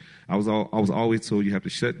 I was always told you have to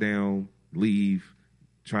shut down, leave,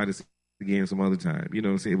 try to again some other time. You know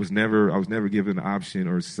what I'm saying? I was never given an option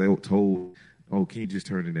or told, oh, can you just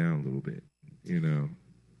turn it down a little bit?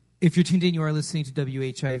 If you're tuned in, you are listening to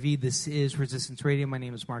WHIV. This is Resistance Radio. My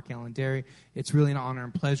name is Mark Allen Derry. It's really an honor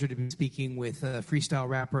and pleasure to be speaking with freestyle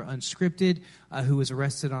rapper Unscripted, who was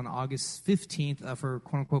arrested on August 15th for,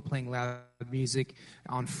 quote-unquote, playing loud music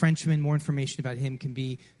on Frenchman. More information about him can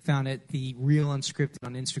be found at The Real Unscripted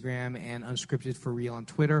on Instagram and Unscripted for Real on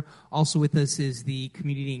Twitter. Also with us is the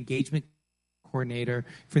Community Engagement coordinator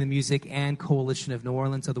for the Music and Coalition of New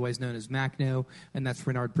Orleans, otherwise known as MACNO, and that's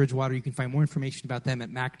Renard Bridgewater. You can find more information about them at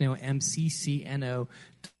MCCNO.com.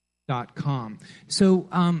 So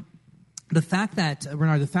the fact that,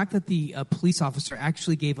 Renard, the police officer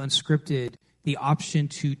actually gave Unscripted the option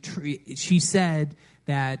to she said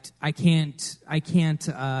that I can't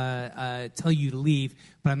tell you to leave,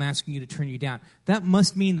 but I'm asking you to turn you down. That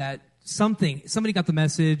must mean that somebody got the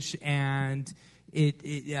message, and the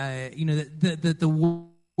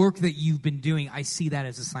work that you've been doing, I see that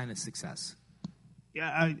as a sign of success.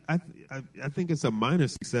 Yeah, I think it's a minor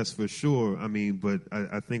success for sure. I mean, but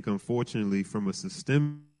I think unfortunately from a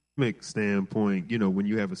systemic standpoint, when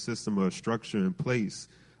you have a system or a structure in place,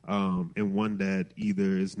 and one that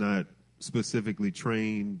either is not specifically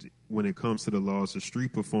trained when it comes to the laws of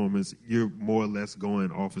street performance, you're more or less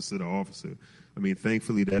going officer to officer. I mean,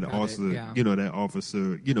 thankfully that officer,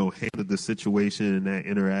 handled the situation and that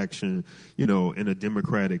interaction, in a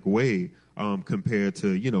democratic way, compared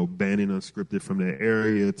to, banning Unscripted from that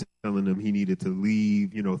area, telling him he needed to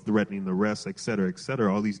leave, threatening the arrest, et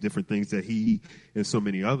cetera, all these different things that he and so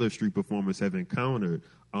many other street performers have encountered.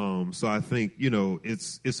 So I think,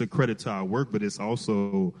 it's a credit to our work, but it's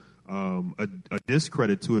also a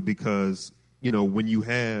discredit to it because, when you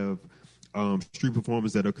have street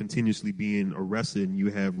performers that are continuously being arrested, and you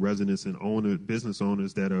have residents and business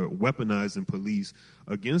owners that are weaponizing police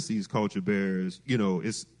against these culture bearers,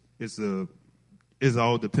 it's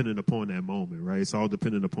all dependent upon that moment, right? It's all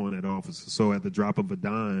dependent upon that officer. So at the drop of a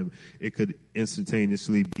dime, it could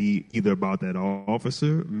instantaneously be either about that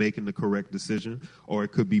officer making the correct decision, or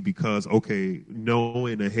it could be because,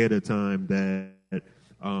 knowing ahead of time that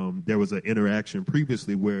there was an interaction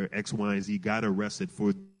previously where X, Y, and Z got arrested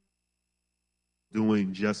for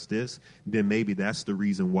doing just this, then maybe that's the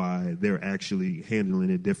reason why they're actually handling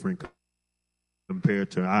it different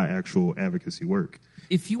compared to our actual advocacy work.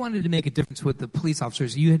 If you wanted to make a difference with the police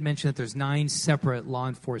officers, you had mentioned that there's 9 separate law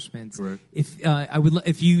enforcement. Correct.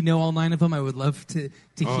 If you know all 9 of them, I would love to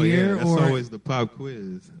hear. Yeah, that's always the pop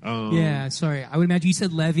quiz. Sorry. I would imagine you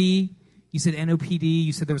said levy, you said NOPD,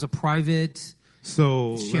 you said there was a private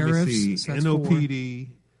sheriffs. Let me see. So NOPD,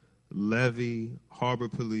 levy, Harbor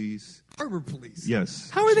Police. Harbor Police? Yes.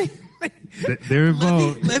 How are they? They're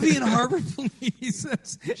involved. Levy and Harbor Police.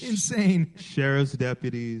 That's insane. Sheriff's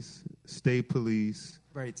deputies, state police.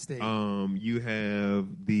 Right, state. You have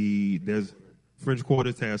there's French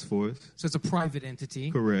Quarter Task Force. So it's a private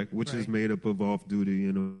entity. Correct, which is made up of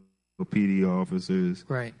off-duty, PD officers.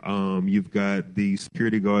 Right. You've got the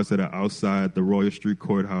security guards that are outside the Royal Street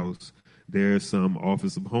Courthouse. There's some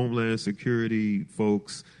Office of Homeland Security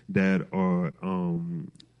folks that are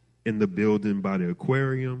in the building by the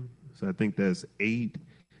aquarium. So I think that's 8,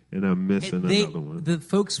 and I'm missing another one. The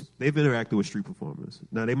folks they've interacted with street performers.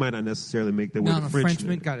 Now they might not necessarily make their way to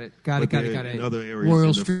Frenchmen. Got it. In other areas,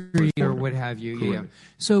 Royal Street or what have you. Correct. Yeah.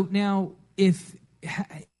 So now,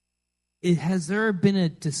 has there been a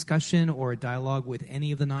discussion or a dialogue with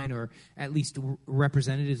any of the 9, or at least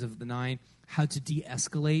representatives of the 9, how to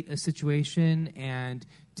de-escalate a situation? And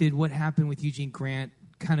did what happened with Eugene Grant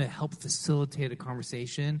kind of help facilitate a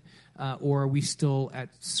conversation, or are we still at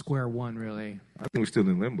square one, really? I think we're still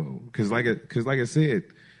in limbo. Because like I said,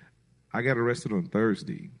 I got arrested on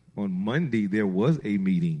Thursday. On Monday, there was a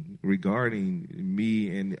meeting regarding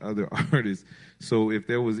me and the other artists. So if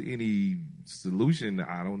there was any solution,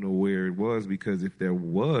 I don't know where it was, because if there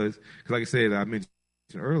was, because like I said, I mentioned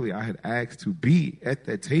earlier, I had asked to be at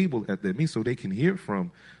that table at that meeting so they can hear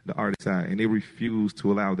from the artist side, and they refused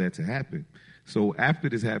to allow that to happen. So after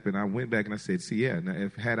this happened, I went back and I said, now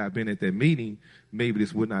had I been at that meeting, maybe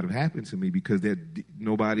this would not have happened to me, because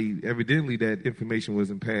evidently that information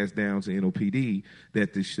wasn't passed down to NOPD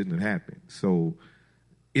that this shouldn't have happened. So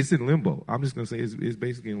it's in limbo. I'm just going to say it's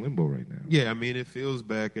basically in limbo right now. Yeah, I mean, it feels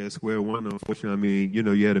back at square one, unfortunately. I mean,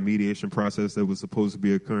 you had a mediation process that was supposed to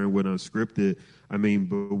be occurring with Unscripted. I mean,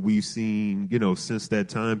 but we've seen, since that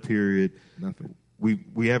time period, nothing.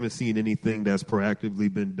 We haven't seen anything that's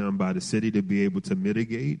proactively been done by the city to be able to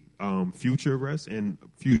mitigate future arrests, and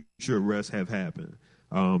future arrests have happened.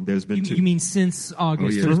 There's been 2. You mean since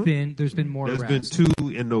August? Oh, yeah. There's been more arrests. There's been 2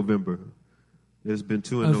 in November. There's been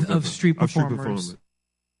 2 in November of street performers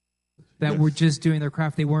that were just doing their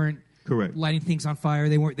craft. They weren't correct lighting things on fire.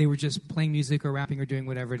 They were just playing music or rapping or doing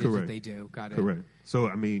whatever it is correct. that they do. Got it. Correct. So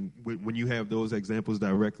I mean, when you have those examples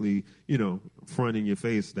directly, front in your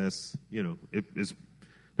face, that's it's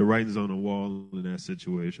the writing's on the wall in that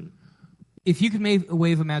situation. If you could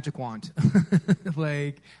wave a magic wand,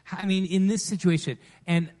 in this situation,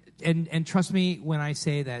 and trust me when I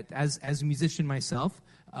say that, as a musician myself,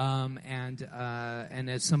 And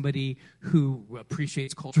as somebody who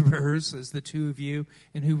appreciates culture bearers, as the two of you,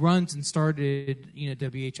 and who runs and started,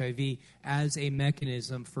 WHIV as a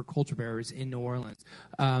mechanism for culture bearers in New Orleans,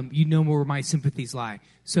 you know where my sympathies lie.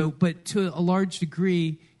 So, but to a large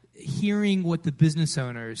degree, hearing what the business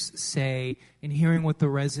owners say and hearing what the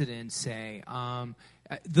residents say,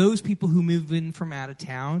 those people who move in from out of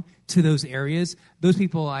town to those areas, those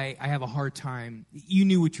people I have a hard time. You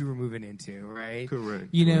knew what you were moving into, right? Correct.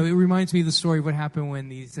 It reminds me of the story of what happened when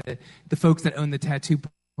these the folks that own the tattoo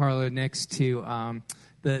parlor next to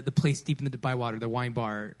the place deep in the Bywater, the wine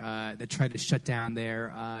bar, that tried to shut down their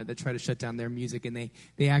music, and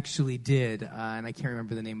they actually did, and I can't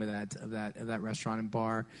remember the name of that restaurant and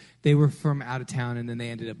bar. They were from out of town, and then they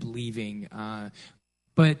ended up leaving.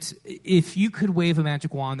 But if you could wave a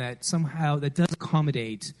magic wand that does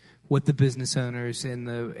accommodate what the business owners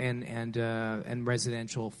and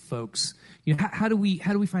residential folks, how do we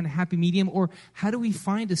find a happy medium, or how do we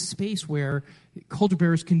find a space where culture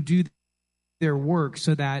bearers can do their work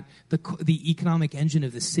so that the economic engine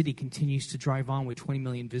of the city continues to drive on with 20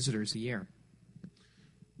 million visitors a year?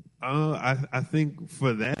 I think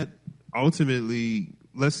for that, ultimately,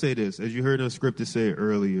 let's say this, as you heard Unscripted say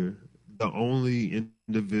earlier, the only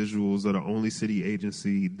individuals or the only city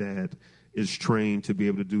agency that is trained to be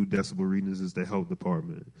able to do decibel readings is the health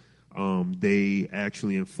department. They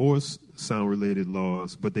actually enforce sound-related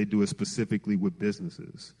laws, but they do it specifically with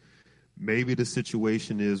businesses. Maybe the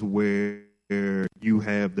situation is where you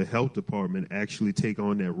have the health department actually take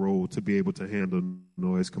on that role to be able to handle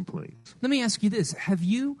noise complaints. Let me ask you this. Have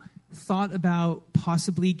you thought about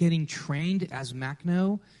possibly getting trained as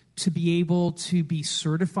MACNO to be able to be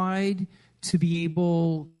certified, to be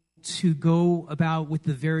able to go about with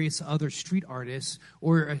the various other street artists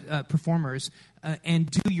or performers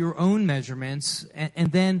and do your own measurements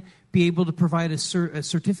and then be able to provide a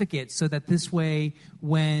certificate so that this way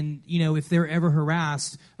when, if they're ever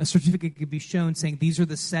harassed, a certificate could be shown saying these are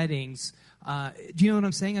the settings. Do you know what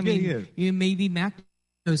I'm saying? I mean, maybe MACNO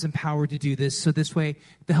is empowered to do this, so this way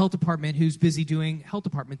the health department, who's busy doing health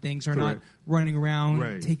department things, are not running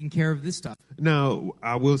around taking care of this stuff. Now,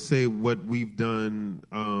 I will say what we've done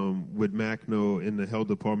with MACNO in the health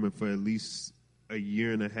department for at least a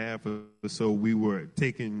year and a half or so, we were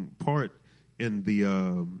taking part in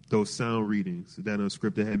the those sound readings that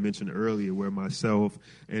Unscripted had mentioned earlier, where myself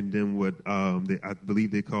and then what I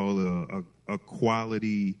believe they call a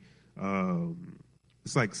quality,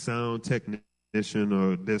 it's like sound technician,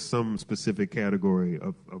 or there's some specific category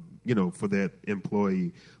of for that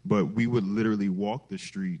employee, but we would literally walk the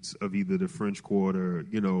streets of either the French Quarter,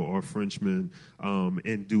 or Frenchman,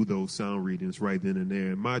 and do those sound readings right then and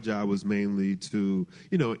there. And my job was mainly to,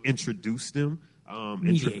 introduce them.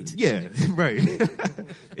 Mediate. Yeah, right.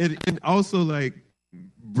 and also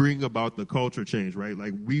bring about the culture change, right?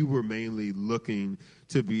 Like we were mainly looking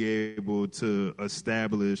to be able to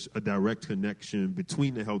establish a direct connection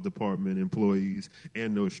between the health department employees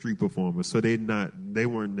and those street performers. So they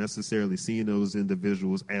weren't necessarily seeing those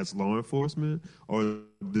individuals as law enforcement, or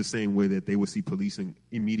the same way that they would see police and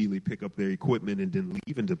immediately pick up their equipment and then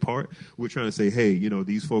leave and depart. We're trying to say, hey,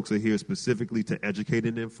 these folks are here specifically to educate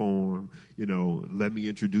and inform. Let me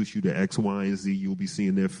introduce you to X, Y, and Z. You'll be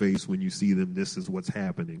seeing their face when you see them. This is what's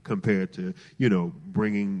happening, compared to,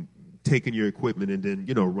 taking your equipment and then,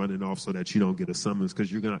 running off so that you don't get a summons,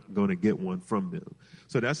 because you're not going to get one from them.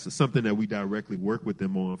 So that's something that we directly work with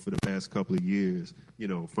them on for the past couple of years,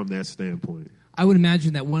 from that standpoint. I would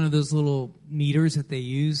imagine that one of those little meters that they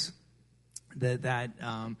use, you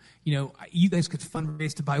guys could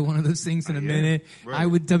fundraise to buy one of those things in a minute. Right.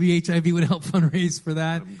 WHIV would help fundraise for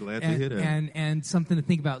that. I'm glad to hear that. And something to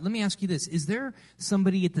think about. Let me ask you this. Is there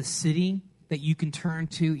somebody at the city that you can turn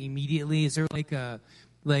to immediately? Is there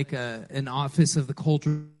an office of the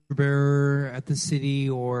culture bearer at the city,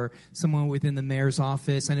 or someone within the mayor's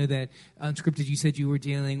office? I know that Unscripted, you said you were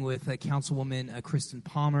dealing with Councilwoman Kristen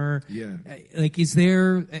Palmer. Yeah. Is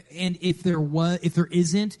there, and if there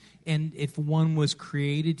isn't, and if one was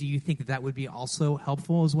created, do you think that would be also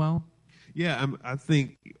helpful as well? Yeah, I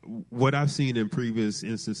think what I've seen in previous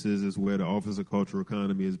instances is where the Office of Cultural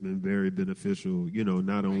Economy has been very beneficial,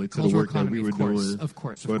 not only to the work that we were doing,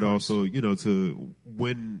 but also, to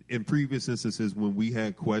when in previous instances when we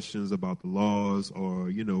had questions about the laws, or,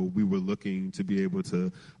 we were looking to be able to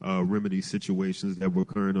remedy situations that were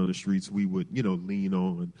occurring on the streets, we would, lean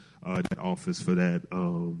on that office for that,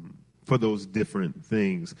 for those different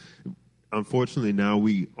things. Unfortunately, now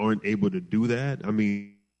we aren't able to do that. I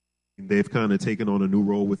mean, they've kind of taken on a new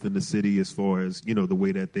role within the city as far as, the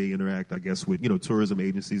way that they interact, I guess, with, tourism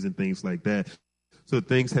agencies and things like that. So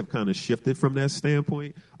things have kind of shifted from that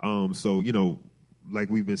standpoint. So, like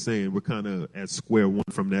we've been saying, we're kind of at square one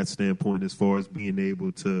from that standpoint as far as being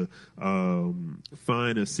able to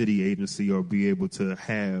find a city agency or be able to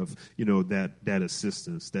have, that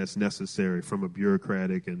assistance that's necessary from a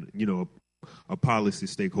bureaucratic and, a policy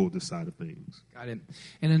stakeholder side of things. Got it.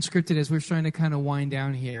 And Unscripted, as we're trying to kind of wind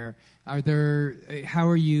down here, how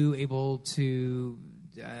are you able to,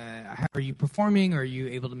 how are you performing? Are you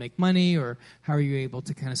able to make money, or how are you able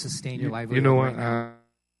to kind of sustain your livelihood? Right now?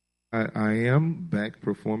 I am back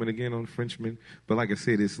performing again on Frenchman, but like I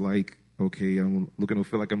said, it's like, okay, I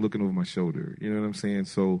feel like I'm looking over my shoulder. You know what I'm saying?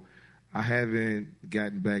 So I haven't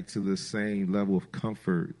gotten back to the same level of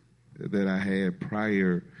comfort that I had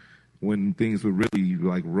prior when things were really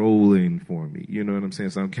like rolling for me. You know what I'm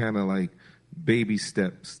saying? So I'm kind of like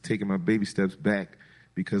taking my baby steps back,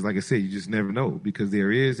 because like I said, you just never know, because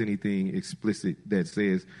there is anything explicit that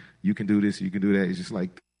says you can do this, you can do that. It's just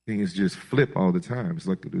like things just flip all the time. It's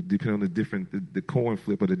like depending on the coin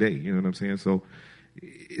flip of the day. You know what I'm saying? So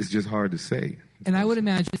it's just hard to say. And I would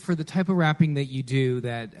imagine for the type of rapping that you do,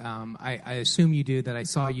 that I assume you do, that I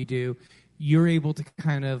saw you do, you're able to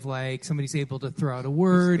kind of like, somebody's able to throw out a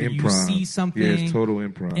word, or you see something. Yeah, it's total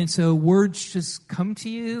improv. And so words just come to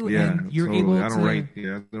you, and you're able to... I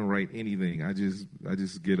don't write anything. I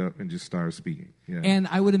just get up and just start speaking. Yeah. And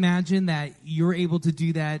I would imagine that you're able to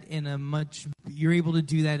do that in a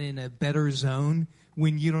better zone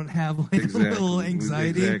when you don't have like a little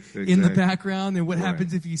anxiety in the background. And what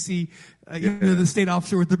happens if you see the state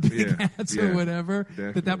officer with the big hats or whatever,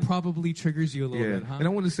 that probably triggers you a little bit, huh? And I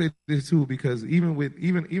want to say this too, because even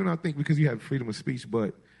I think because you have freedom of speech,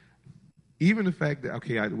 but even the fact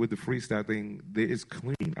that, with the freestyle thing, it's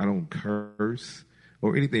clean. I don't curse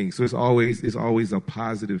or anything. So it's always a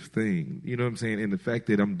positive thing. You know what I'm saying? And the fact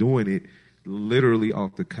that I'm doing it literally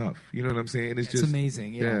off the cuff. You know what I'm saying? It's just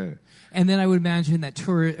amazing. Yeah. And then I would imagine that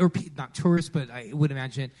not tourists, but I would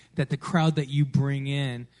imagine that the crowd that you bring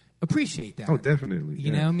in appreciate that. Oh, definitely.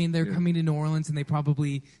 You know, I mean, they're coming to New Orleans, and they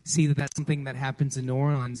probably see that that's something that happens in New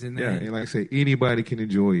Orleans. And and like I say, anybody can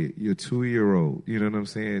enjoy it. Your 2-year-old, you know what I'm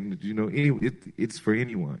saying? You know, it's for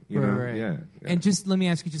anyone. You know, right. Yeah. And just let me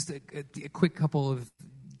ask you just a quick couple of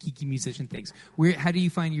geeky musician things. How do you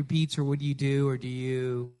find your beats, or what do you do, or do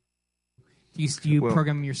you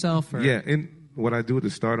program them yourself? Or? Yeah, and what I do at the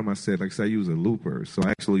start of my set, like I said, I use a looper. So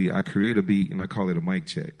actually, I create a beat and I call it a mic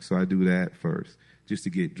check. So I do that first, just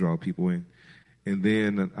to draw people in, and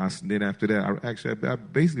then after that, I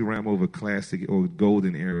basically rhyme over classic or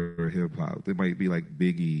golden era hip hop. It might be like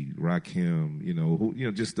Biggie, Rakim,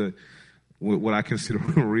 just what I consider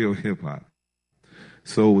real hip hop.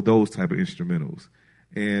 So those type of instrumentals,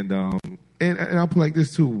 and I'll play like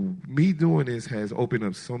this too. Me doing this has opened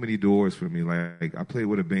up so many doors for me. Like I played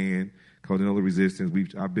with a band called Another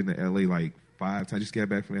Resistance. I've been to LA like 5 times. I just got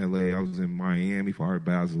back from LA. I was in Miami for Art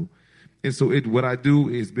Basel. And so what I do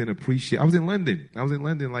is been appreciated. I was in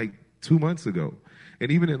London like 2 months ago.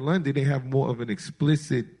 And even in London, they have more of an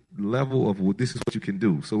explicit level of, well, this is what you can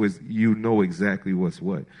do. So exactly what's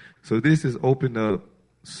what. So this has opened up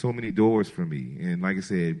so many doors for me. And like I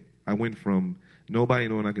said, I went from nobody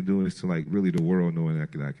knowing I can do this to like really the world knowing that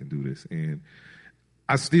I can do this. And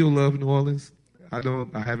I still love New Orleans.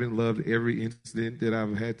 I haven't loved every incident that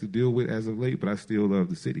I've had to deal with as of late, but I still love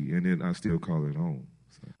the city, and then I still call it home.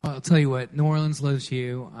 Well, I'll tell you what, New Orleans loves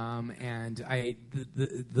you, and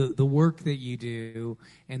the work that you do,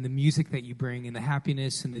 and the music that you bring, and the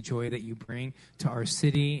happiness and the joy that you bring to our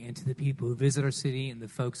city, and to the people who visit our city, and the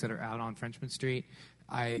folks that are out on Frenchman Street.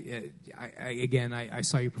 I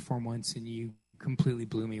saw you perform once, and you completely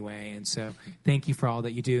blew me away, and so thank you for all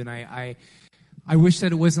that you do. And I wish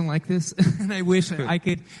that it wasn't like this, and I wish I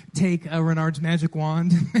could take Renard's magic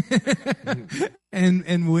wand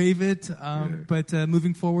and wave it. But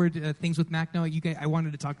moving forward, things with Macno, you guys, I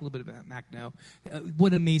wanted to talk a little bit about Macno.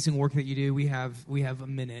 What amazing work that you do. We have a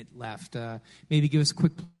minute left. Maybe give us a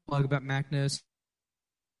quick plug about Macno,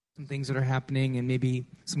 some things that are happening, and maybe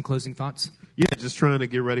some closing thoughts. Yeah, just trying to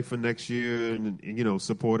get ready for next year and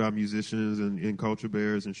support our musicians and culture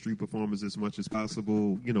bearers and street performers as much as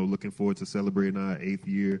possible. Looking forward to celebrating our 8th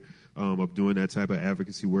year of doing that type of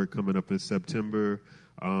advocacy work coming up in September.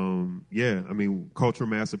 Cultural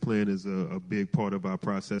master plan is a big part of our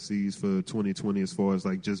processes for 2020 as far as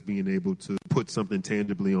like just being able to put something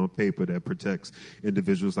tangibly on paper that protects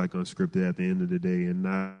individuals like Unscripted at the end of the day, and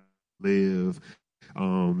not live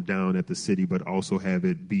down at the city, but also have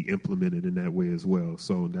it be implemented in that way as well.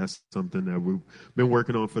 So that's something that we've been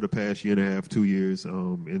working on for the past 1.5 years, 2 years,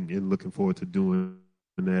 and looking forward to doing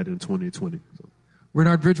that in 2020. So.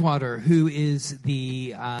 Renard Bridgewater, who is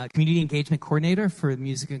the community engagement coordinator for the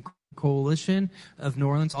Music and Coalition of New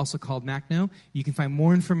Orleans, also called MACNO. You can find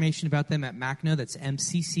more information about them at MACNO. That's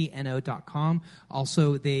mccno.com.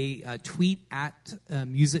 Also, they tweet at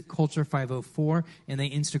Music Culture 504, and they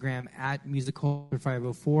Instagram at Music Culture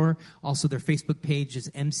 504. Also, their Facebook page is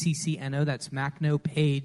MCCNO. That's MACNO page.